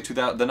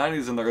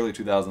 90s and the early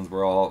 2000s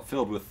were all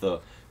filled with the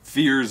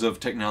fears of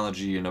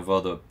technology and of all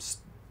the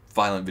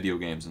violent video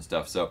games and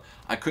stuff. So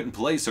I couldn't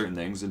play certain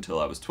things until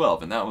I was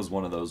 12, and that was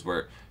one of those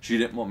where she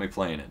didn't want me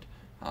playing it.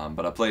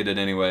 but I played it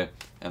anyway,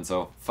 and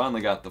so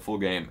finally got the full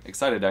game.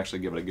 Excited to actually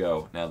give it a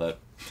go now that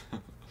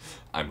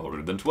I'm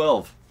older than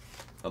 12.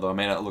 Although I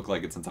may not look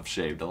like it since I've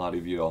shaved. A lot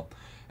of you all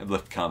have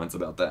left comments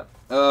about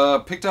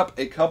that. Picked up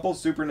a couple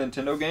Super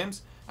Nintendo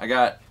games. I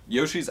got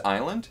Yoshi's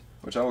Island,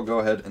 which I will go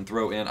ahead and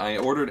throw in. I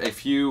ordered a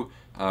few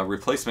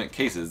replacement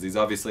cases. These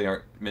obviously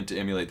aren't meant to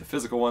emulate the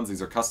physical ones.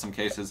 These are custom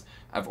cases.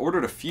 I've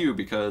ordered a few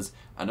because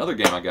another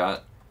game I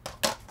got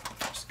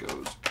just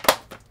goes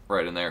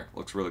right in there.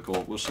 Looks really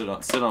cool. Will sit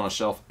on a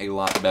shelf a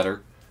lot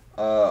better.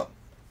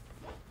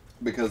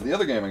 Because the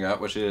other game I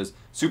got, which is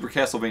Super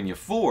Castlevania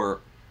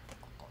 4,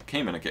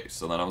 came in a case.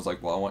 So then I was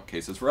like, well, I want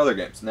cases for other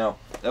games. Now,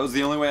 that was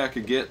the only way I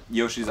could get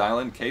Yoshi's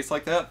Island case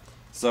like that.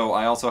 So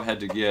I also had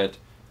to get,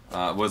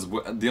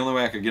 the only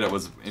way I could get it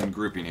was in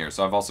grouping here.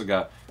 So I've also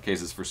got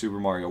cases for Super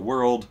Mario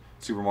World,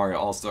 Super Mario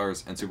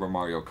All-Stars, and Super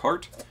Mario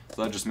Kart.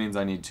 So that just means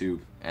I need to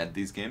add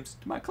these games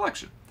to my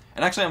collection.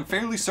 And actually, I'm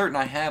fairly certain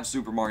I have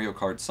Super Mario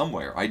Kart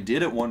somewhere. I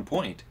did at one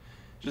point.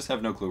 Just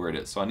have no clue where it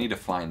is. So I need to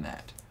find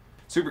that.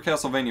 Super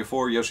Castlevania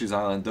 4, Yoshi's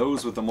Island,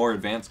 those with the more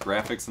advanced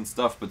graphics and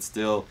stuff, but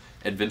still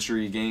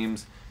adventure-y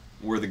games,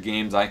 were the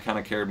games I kind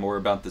of cared more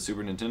about the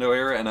Super Nintendo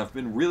era, and I've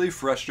been really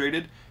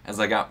frustrated as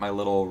I got my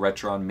little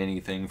Retron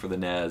Mini thing for the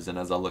NES, and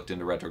as I looked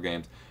into retro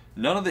games.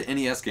 None of the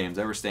NES games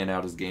ever stand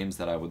out as games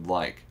that I would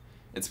like.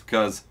 It's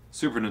because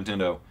Super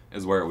Nintendo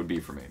is where it would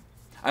be for me.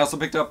 I also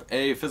picked up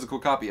a physical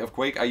copy of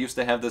Quake. I used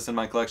to have this in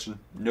my collection.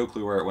 No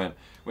clue where it went.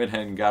 Went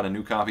ahead and got a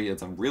new copy.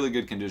 It's in really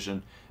good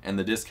condition, and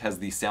the disc has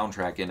the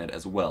soundtrack in it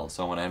as well,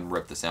 so I went ahead and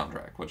ripped the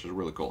soundtrack, which is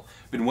really cool.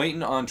 Been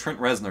waiting on Trent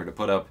Reznor to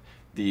put up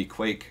the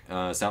Quake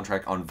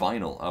soundtrack on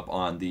vinyl up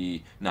on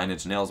the 9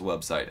 Inch Nails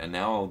website, and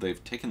now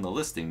they've taken the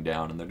listing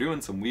down, and they're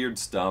doing some weird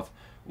stuff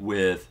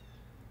with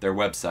their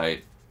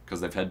website because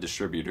they've had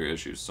distributor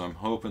issues, so I'm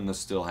hoping this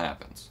still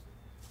happens.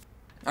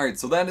 Alright,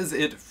 so that is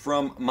it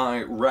from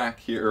my rack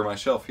here, or my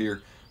shelf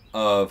here,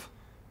 of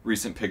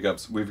recent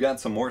pickups. We've got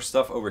some more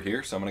stuff over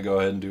here, so I'm going to go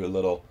ahead and do a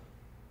little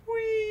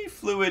wee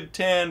fluid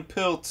tan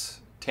pilt.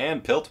 Tan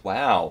pilt?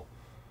 Wow.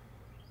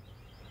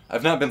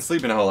 I've not been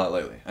sleeping a whole lot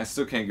lately. I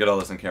still can't get all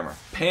this on camera.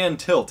 Pan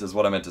tilt is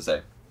what I meant to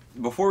say.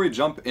 Before we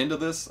jump into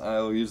this,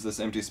 I'll use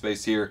this empty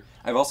space here.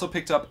 I've also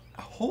picked up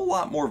a whole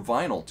lot more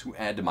vinyl to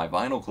add to my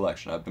vinyl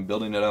collection. I've been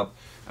building it up.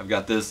 I've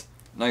got this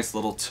nice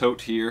little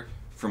tote here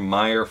from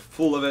Meyer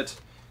full of it.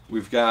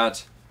 We've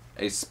got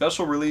a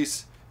special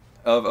release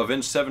of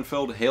Avenged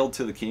Sevenfold, Hail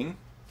to the King.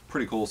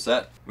 Pretty cool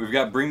set. We've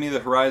got Bring Me the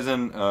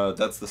Horizon,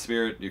 that's the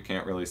Spirit. You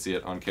can't really see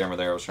it on camera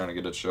there. I was trying to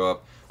get it to show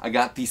up. I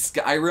got the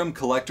Skyrim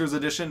Collector's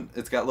Edition.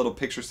 It's got little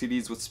picture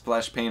CDs with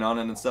splash paint on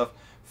it and stuff.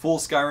 Full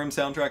Skyrim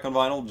soundtrack on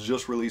vinyl,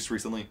 just released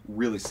recently.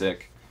 Really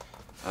sick.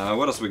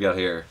 What else we got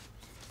here?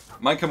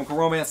 My Chemical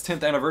Romance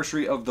 10th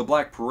Anniversary of the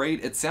Black Parade.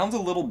 It sounds a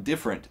little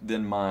different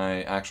than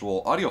my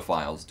actual audio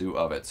files do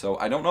of it, so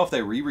I don't know if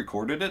they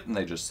re-recorded it and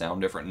they just sound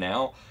different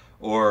now,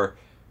 or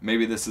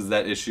maybe this is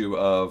that issue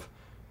of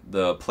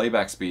the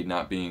playback speed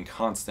not being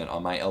constant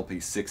on my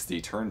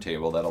LP60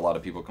 turntable that a lot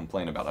of people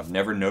complain about. I've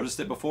never noticed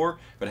it before,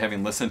 but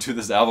having listened to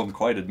this album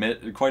quite a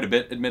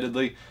bit,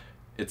 admittedly,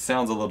 it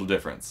sounds a little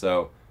different,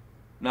 so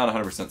not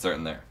 100%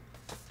 certain there.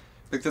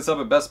 Picked this up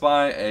at Best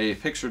Buy, a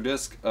picture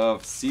disc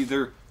of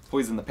Seether,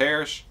 Poison the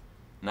Parish.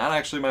 Not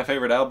actually my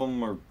favorite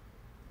album or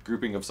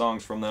grouping of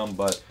songs from them,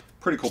 but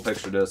pretty cool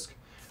picture disc.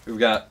 We've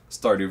got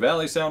Stardew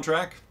Valley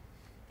soundtrack.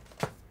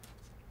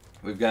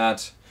 We've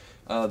got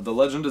The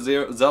Legend of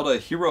Zelda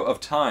Hero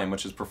of Time,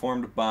 which is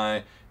performed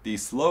by the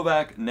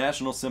Slovak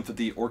National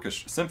Symphony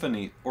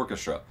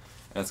Orchestra.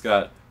 And it's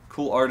got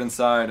cool art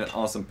inside and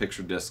awesome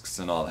picture discs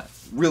and all that.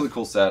 Really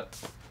cool set.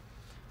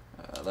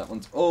 That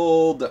one's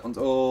old, that one's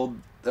old,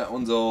 that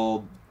one's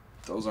old.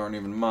 Those aren't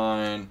even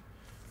mine.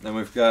 Then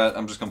we've got,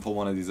 I'm just going to pull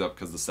one of these up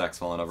because the stack's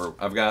falling over.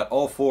 I've got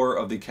all 4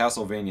 of the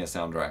Castlevania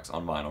soundtracks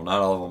on vinyl. Not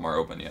all of them are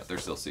open yet. They're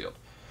still sealed.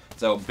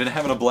 So, been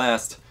having a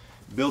blast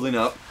building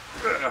up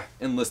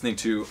and listening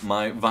to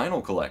my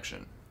vinyl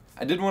collection.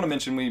 I did want to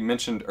mention, we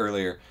mentioned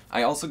earlier,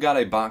 I also got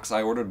a box,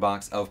 I ordered a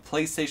box of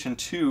PlayStation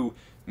 2,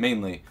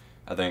 mainly,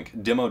 I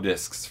think, demo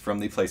discs from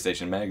the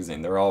PlayStation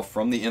magazine. They're all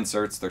from the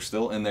inserts. They're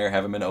still in there,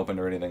 haven't been opened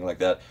or anything like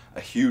that.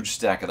 A huge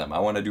stack of them. I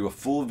want to do a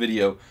full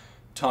video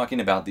talking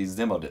about these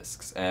demo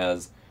discs,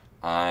 as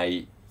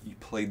I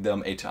played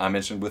them I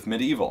mentioned with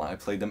Medieval, I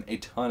played them a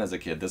ton as a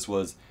kid. This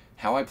was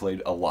how I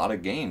played a lot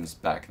of games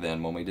back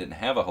then when we didn't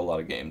have a whole lot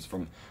of games.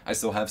 I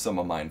still have some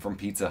of mine from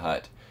Pizza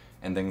Hut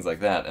and things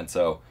like that, and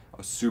so I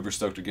was super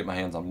stoked to get my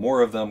hands on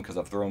more of them because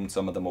I've thrown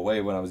some of them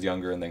away when I was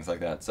younger and things like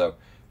that, so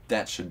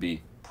that should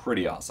be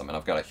pretty awesome, and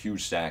I've got a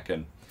huge stack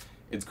and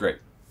it's great.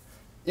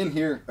 In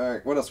here,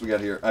 alright, what else we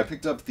got here? I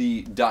picked up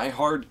the Die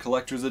Hard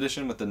Collector's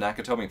Edition with the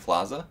Nakatomi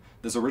Plaza.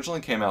 This originally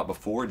came out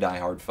before Die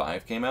Hard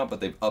 5 came out, but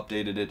they've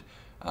updated it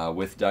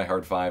with Die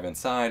Hard 5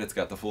 inside. It's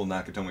got the full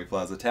Nakatomi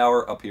Plaza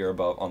tower up here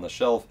above on the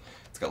shelf.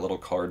 It's got little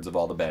cards of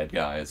all the bad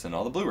guys and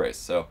all the Blu-rays,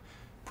 so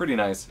pretty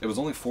nice. It was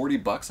only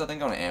 $40, I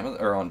think, on Amazon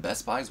or on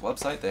Best Buy's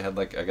website. They had,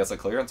 like, I guess a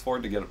clearance for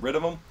it to get rid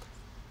of them.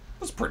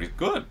 It was pretty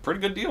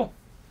good deal.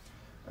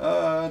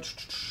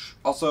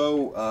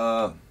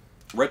 Also,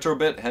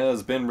 Retrobit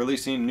has been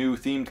releasing new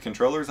themed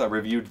controllers. I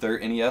reviewed their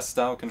NES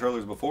style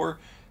controllers before.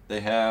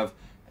 They have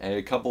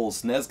a couple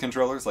SNES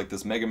controllers, like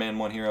this Mega Man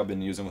one here I've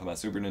been using with my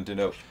Super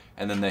Nintendo,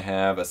 and then they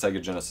have a Sega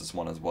Genesis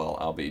one as well.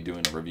 I'll be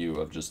doing a review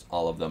of just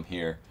all of them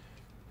here.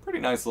 Pretty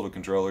nice little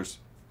controllers.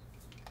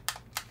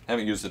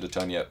 Haven't used it a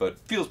ton yet, but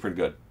feels pretty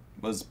good.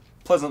 Was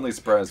pleasantly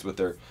surprised with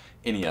their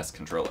NES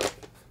controller.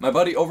 My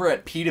buddy over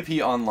at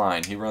P2P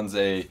Online, he runs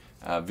a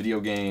video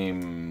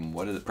game,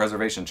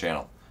 preservation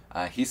channel.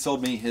 He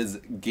sold me his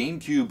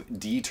GameCube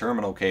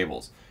D-terminal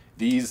cables.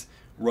 These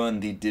run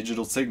the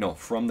digital signal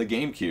from the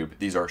GameCube.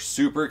 These are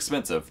super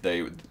expensive.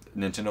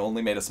 Nintendo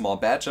only made a small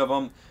batch of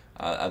them.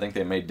 I think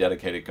they made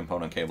dedicated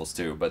component cables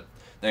too, but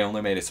they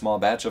only made a small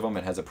batch of them.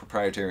 It has a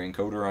proprietary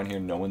encoder on here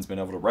no one's been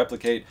able to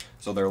replicate,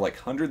 so they're like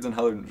hundreds and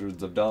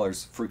hundreds of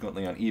dollars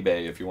frequently on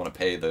eBay if you want to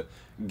pay the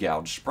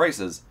gouged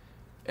prices.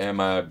 And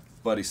my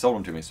buddy sold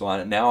them to me,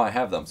 so now I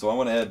have them. So I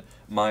went ahead,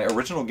 my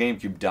original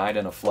GameCube died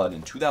in a flood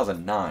in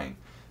 2009.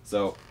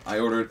 So I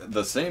ordered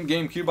the same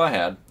GameCube I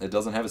had. It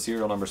doesn't have a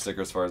serial number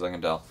sticker as far as I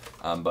can tell,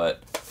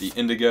 but the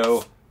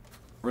Indigo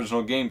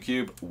original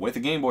GameCube with a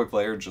Game Boy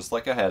player, just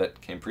like I had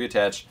it, came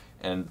pre-attached,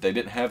 and they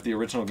didn't have the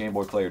original Game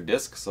Boy player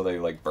disc, so they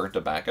like burnt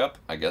a backup.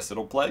 I guess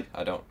it'll play.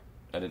 I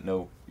didn't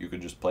know you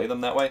could just play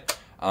them that way.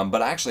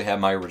 But I actually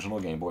had my original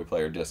Game Boy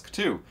player disc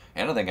too,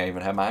 and I think I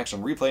even had my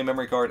Action Replay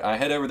memory card. I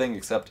had everything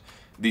except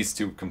these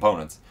two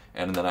components,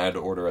 and then I had to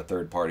order a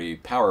third-party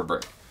power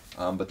brick.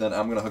 But then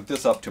I'm going to hook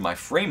this up to my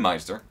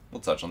FrameMeister. We'll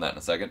touch on that in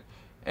a second.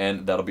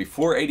 And that'll be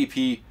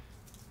 480p,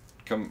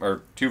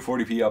 or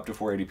 240p up to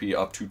 480p,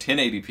 up to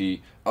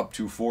 1080p, up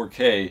to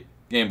 4K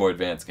Game Boy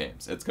Advance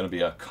games. It's going to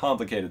be a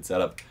complicated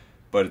setup,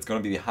 but it's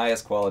going to be the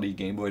highest quality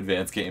Game Boy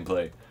Advance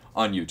gameplay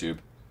on YouTube.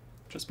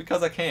 Just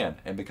because I can,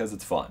 and because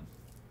it's fun.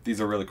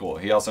 These are really cool.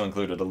 He also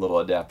included a little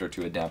adapter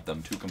to adapt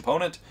them to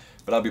component,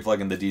 but I'll be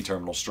plugging the D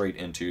terminal straight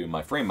into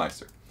my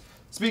FrameMeister.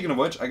 Speaking of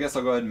which, I guess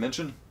I'll go ahead and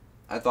mention,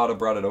 I thought I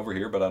brought it over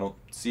here, but I don't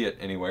see it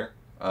anywhere.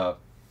 I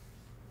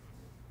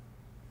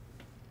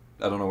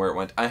don't know where it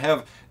went. I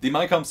have the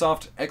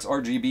Micomsoft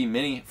XRGB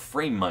Mini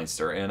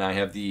FrameMeister, and I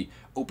have the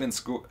open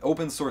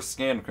source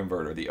scan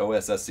converter, the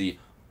OSSC,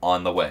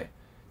 on the way.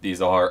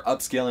 These are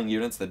upscaling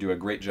units that do a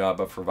great job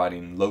of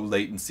providing low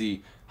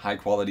latency, high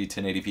quality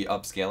 1080p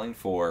upscaling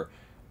for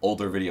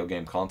older video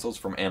game consoles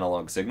from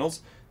analog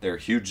signals. They're a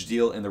huge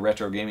deal in the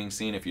retro gaming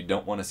scene. If you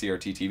don't want a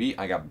CRT TV,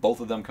 I got both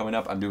of them coming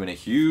up. I'm doing a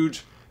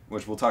huge,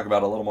 which we'll talk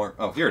about a little more.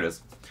 Oh, here it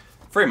is.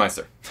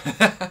 FrameMeister.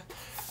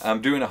 I'm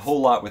doing a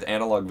whole lot with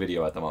analog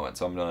video at the moment,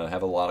 so I'm going to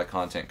have a lot of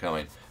content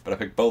coming. But I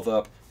picked both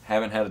up.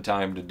 Haven't had a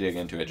time to dig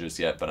into it just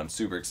yet, but I'm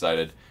super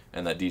excited,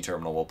 and that D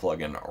terminal will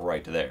plug in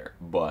right there.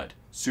 But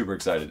super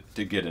excited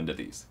to get into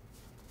these.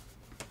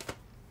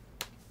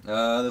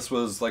 This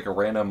was like a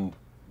random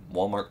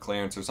Walmart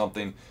clearance or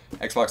something.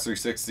 Xbox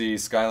 360,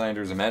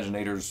 Skylanders,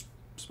 Imaginators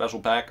special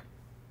pack.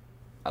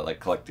 I like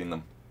collecting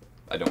them.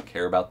 I don't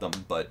care about them,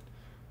 but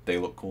they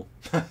look cool.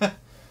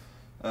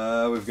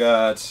 We've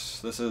got,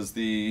 this is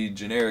the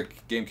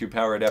generic GameCube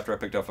power adapter I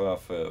picked up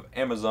off of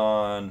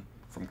Amazon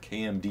from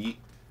KMD.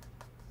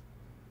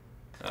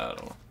 I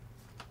don't know.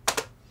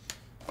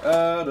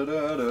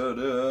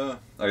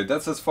 Alright,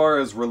 that's as far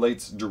as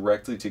relates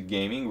directly to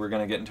gaming. We're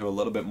going to get into a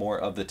little bit more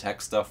of the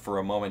tech stuff for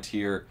a moment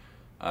here,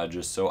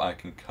 just so I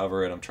can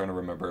cover it. I'm trying to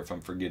remember if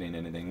I'm forgetting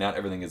anything. Not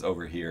everything is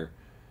over here.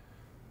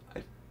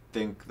 I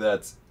think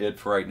that's it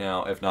for right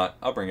now. If not,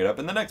 I'll bring it up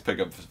in the next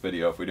pickup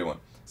video if we do one.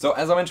 So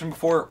as I mentioned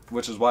before,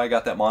 which is why I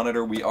got that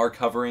monitor, we are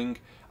covering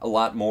a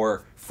lot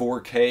more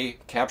 4K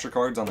capture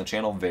cards on the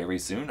channel very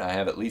soon. I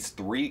have at least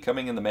 3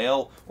 coming in the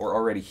mail or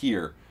already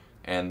here,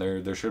 and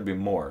there should be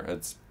more.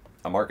 It's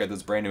a market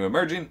that's brand new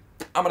emerging.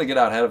 I'm going to get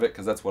out ahead of it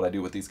because that's what I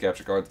do with these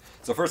capture cards.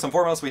 So first and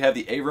foremost, we have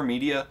the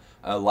AverMedia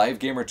Live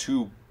Gamer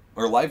 2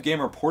 or Live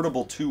Gamer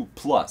Portable 2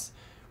 Plus,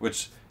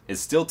 which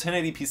is still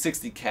 1080p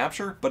 60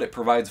 capture, but it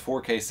provides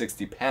 4K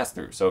 60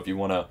 pass-through. So if you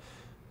want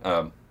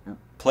to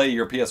play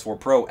your PS4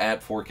 Pro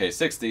at 4K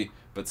 60,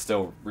 but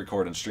still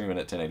record and stream it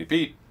at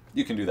 1080p,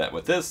 you can do that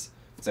with this.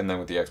 Same thing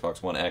with the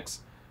Xbox One X,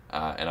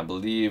 and I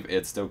believe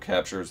it still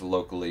captures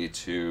locally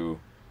to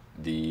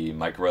the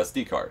micro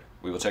SD card.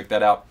 We will check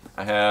that out.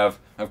 I have,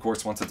 of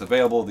course, once it's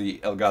available, the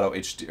Elgato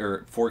HD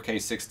or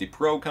 4K 60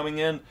 Pro coming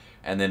in,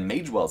 and then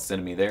Magewell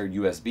sending me their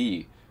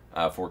USB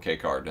 4K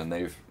card, and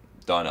they've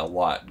done a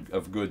lot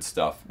of good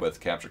stuff with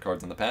capture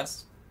cards in the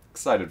past.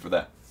 Excited for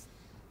that.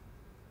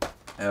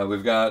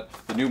 We've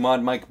got the new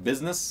ModMic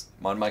business.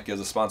 ModMic is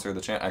a sponsor of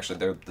the channel. Actually,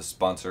 they're the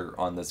sponsor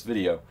on this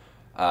video.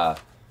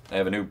 They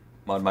have a new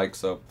ModMic,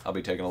 so I'll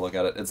be taking a look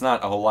at it. It's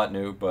not a whole lot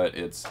new, but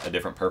it's a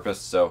different purpose,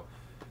 so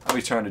I'll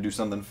be trying to do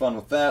something fun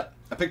with that.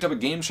 I picked up a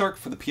Game Shark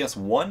for the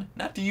PS1,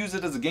 not to use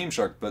it as a Game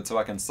Shark, but so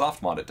I can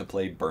soft mod it to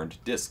play burned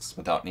discs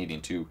without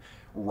needing to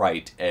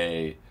write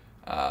a,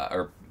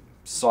 or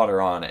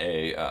solder on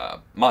a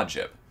mod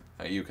chip.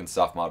 You can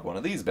soft mod one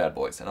of these bad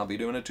boys, and I'll be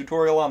doing a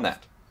tutorial on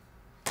that.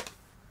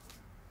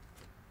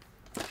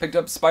 Picked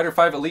up Spider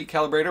 5 Elite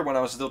Calibrator when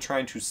I was still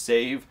trying to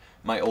save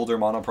my older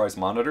monoprice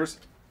monitors.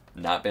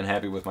 not been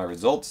happy with my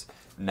results.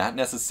 Not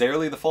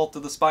necessarily the fault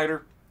of the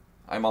spider.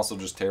 I'm also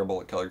just terrible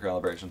at color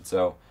calibration,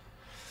 so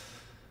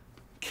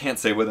can't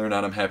say whether or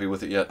not I'm happy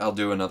with it yet. I'll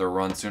do another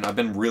run soon. I've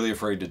been really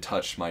afraid to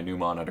touch my new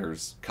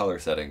monitor's color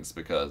settings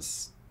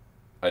because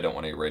I don't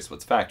want to erase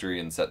what's factory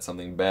and set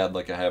something bad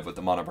like I have with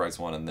the Monoprice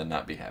one and then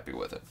not be happy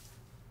with it.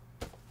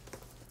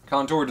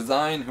 Contour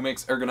Design, who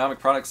makes ergonomic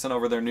products, sent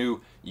over their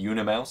new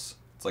Unimouse.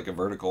 It's like a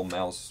vertical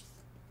mouse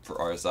for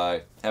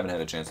RSI. Haven't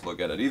had a chance to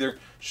look at it either.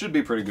 Should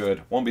be pretty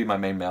good. Won't be my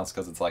main mouse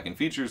because it's lacking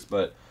features,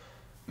 but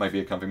might be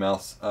a comfy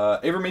mouse.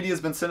 AverMedia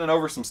has been sending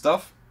over some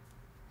stuff.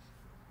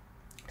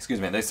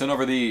 Excuse me. They sent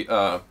over the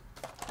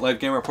Live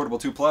Gamer Portable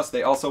 2 Plus.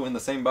 They also, in the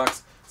same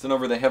box, sent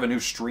over, they have a new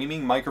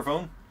streaming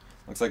microphone.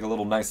 Looks like a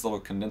little nice little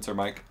condenser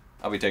mic.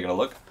 I'll be taking a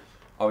look.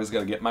 Always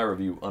got to get my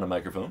review on a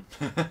microphone.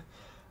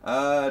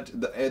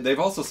 They've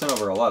also sent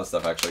over a lot of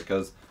stuff, actually,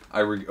 because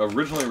I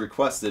originally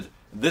requested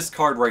this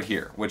card right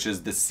here, which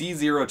is the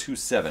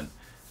C027.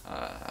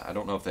 I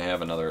don't know if they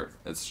have another.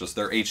 It's just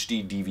their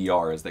HD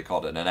DVR, as they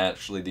called it. And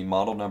actually, the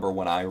model number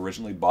when I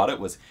originally bought it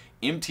was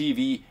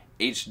MTV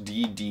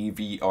HD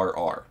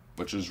DVRR,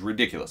 which is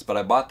ridiculous. But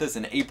I bought this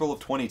in April of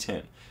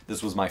 2010.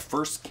 This was my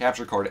first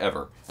capture card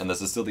ever. And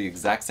this is still the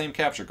exact same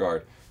capture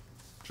card,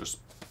 just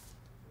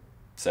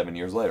 7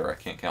 years later. I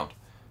can't count.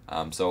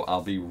 So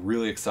I'll be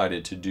really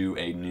excited to do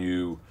a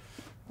new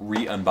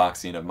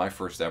re-unboxing of my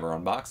first ever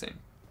unboxing.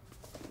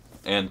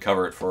 And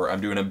cover it for, I'm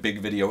doing a big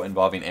video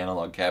involving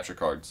analog capture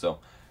cards, so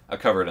I'll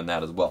cover it in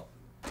that as well.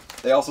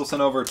 They also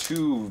sent over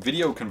 2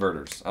 video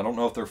converters. I don't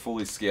know if they're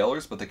fully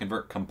scalers, but they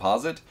convert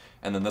composite,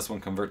 and then this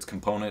one converts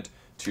component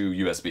to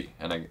USB,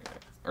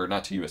 or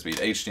not to USB,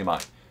 to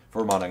HDMI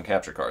for modern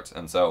capture cards.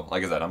 And so,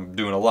 like I said, I'm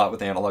doing a lot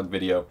with analog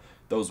video.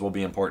 Those will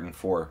be important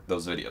for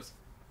those videos.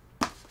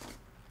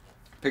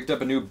 Picked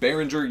up a new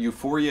Behringer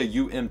Euphoria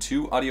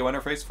UM2 audio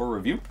interface for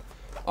review.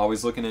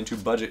 Always looking into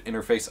budget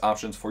interface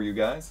options for you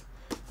guys.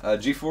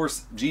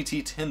 GeForce GT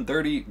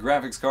 1030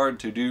 graphics card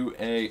to do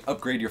a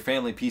upgrade your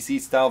family PC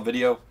style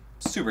video.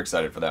 Super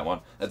excited for that one.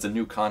 That's a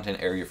new content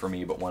area for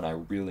me, but one I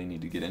really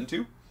need to get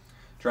into.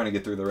 Trying to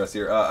get through the rest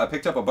here. I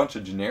picked up a bunch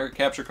of generic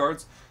capture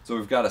cards. So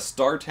we've got a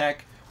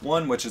StarTAC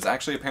one, which is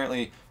actually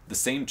apparently the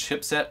same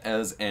chipset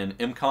as an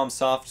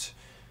MCOMsoft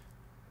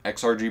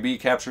XRGB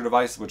capture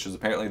device, which is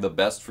apparently the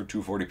best for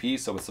 240p,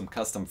 so with some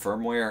custom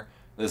firmware.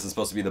 This is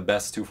supposed to be the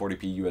best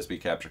 240p USB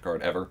capture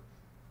card ever.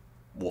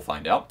 We'll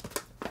find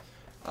out.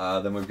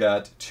 Then we've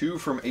got 2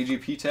 from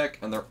AGP Tech,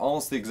 and they're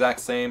almost the exact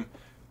same.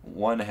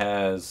 One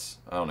has,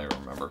 I don't even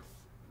remember.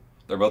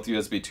 They're both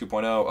USB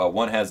 2.0.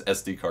 One has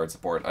SD card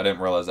support. I didn't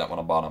realize that when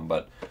I bought them,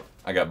 but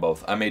I got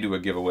both. I may do a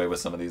giveaway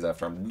with some of these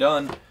after I'm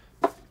done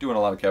doing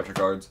a lot of capture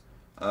cards.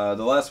 The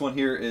last one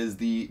here is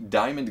the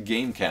Diamond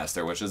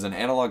Gamecaster, which is an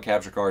analog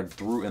capture card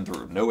through and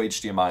through. No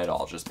HDMI at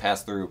all. Just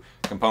pass through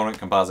component,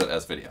 composite,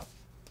 S-video.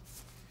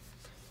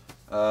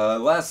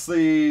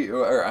 Lastly,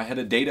 I had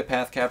a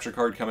DataPath capture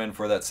card come in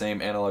for that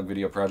same analog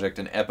video project,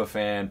 an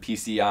Epiphan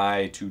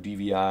PCI to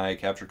DVI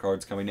capture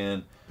cards coming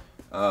in.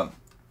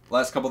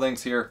 Last couple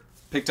things here.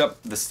 Picked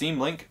up the Steam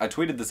Link. I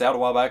tweeted this out a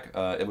while back.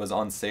 It was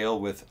on sale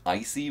with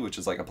Icy, which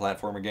is like a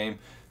platformer game.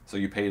 So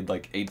you paid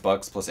like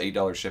 $8 plus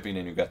 $8 shipping,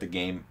 and you got the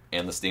game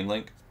and the Steam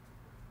Link.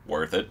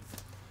 Worth it.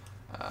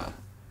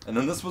 And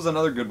then this was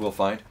another Goodwill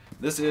find.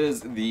 This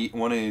is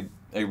a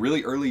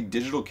really early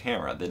digital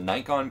camera, the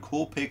Nikon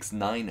Coolpix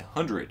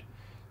 900.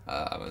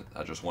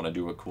 I just want to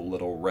do a cool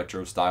little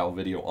retro style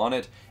video on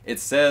it. It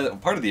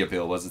said, part of the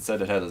appeal was it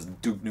said it had a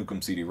Duke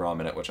Nukem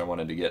CD-ROM in it, which I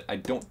wanted to get. I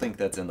don't think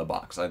that's in the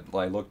box. I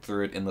looked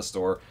through it in the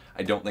store.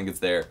 I don't think it's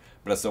there,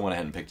 but I still went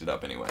ahead and picked it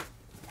up anyway.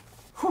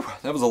 Whew,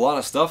 that was a lot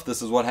of stuff.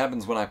 This is what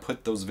happens when I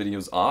put those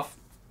videos off.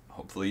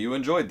 Hopefully you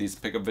enjoyed. These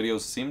pickup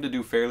videos seem to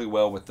do fairly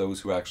well with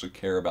those who actually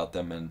care about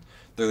them, and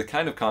they're the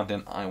kind of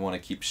content I want to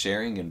keep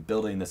sharing and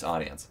building this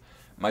audience.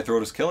 My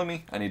throat is killing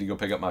me. I need to go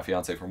pick up my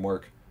fiance from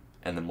work,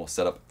 and then we'll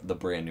set up the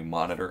brand new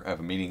monitor. I have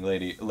a meeting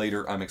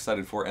later I'm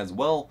excited for as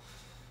well.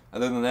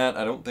 Other than that,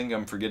 I don't think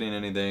I'm forgetting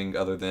anything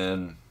other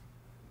than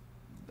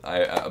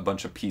a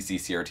bunch of PC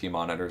CRT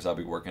monitors I'll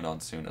be working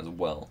on soon as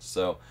well.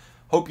 So,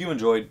 hope you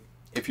enjoyed.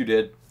 If you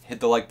did, hit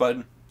the like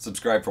button,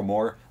 subscribe for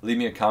more, leave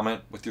me a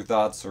comment with your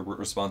thoughts or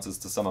responses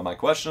to some of my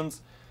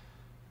questions.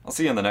 I'll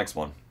see you in the next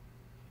one.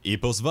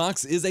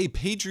 EposVox is a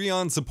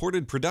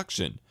Patreon-supported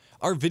production.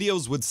 Our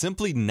videos would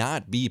simply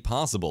not be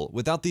possible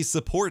without the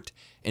support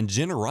and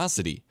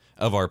generosity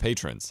of our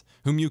patrons,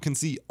 whom you can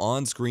see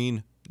on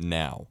screen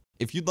now.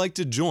 If you'd like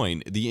to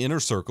join the inner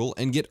circle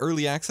and get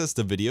early access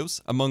to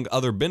videos, among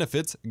other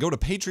benefits, go to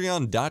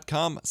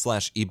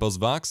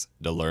patreon.com/EposVox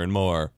to learn more.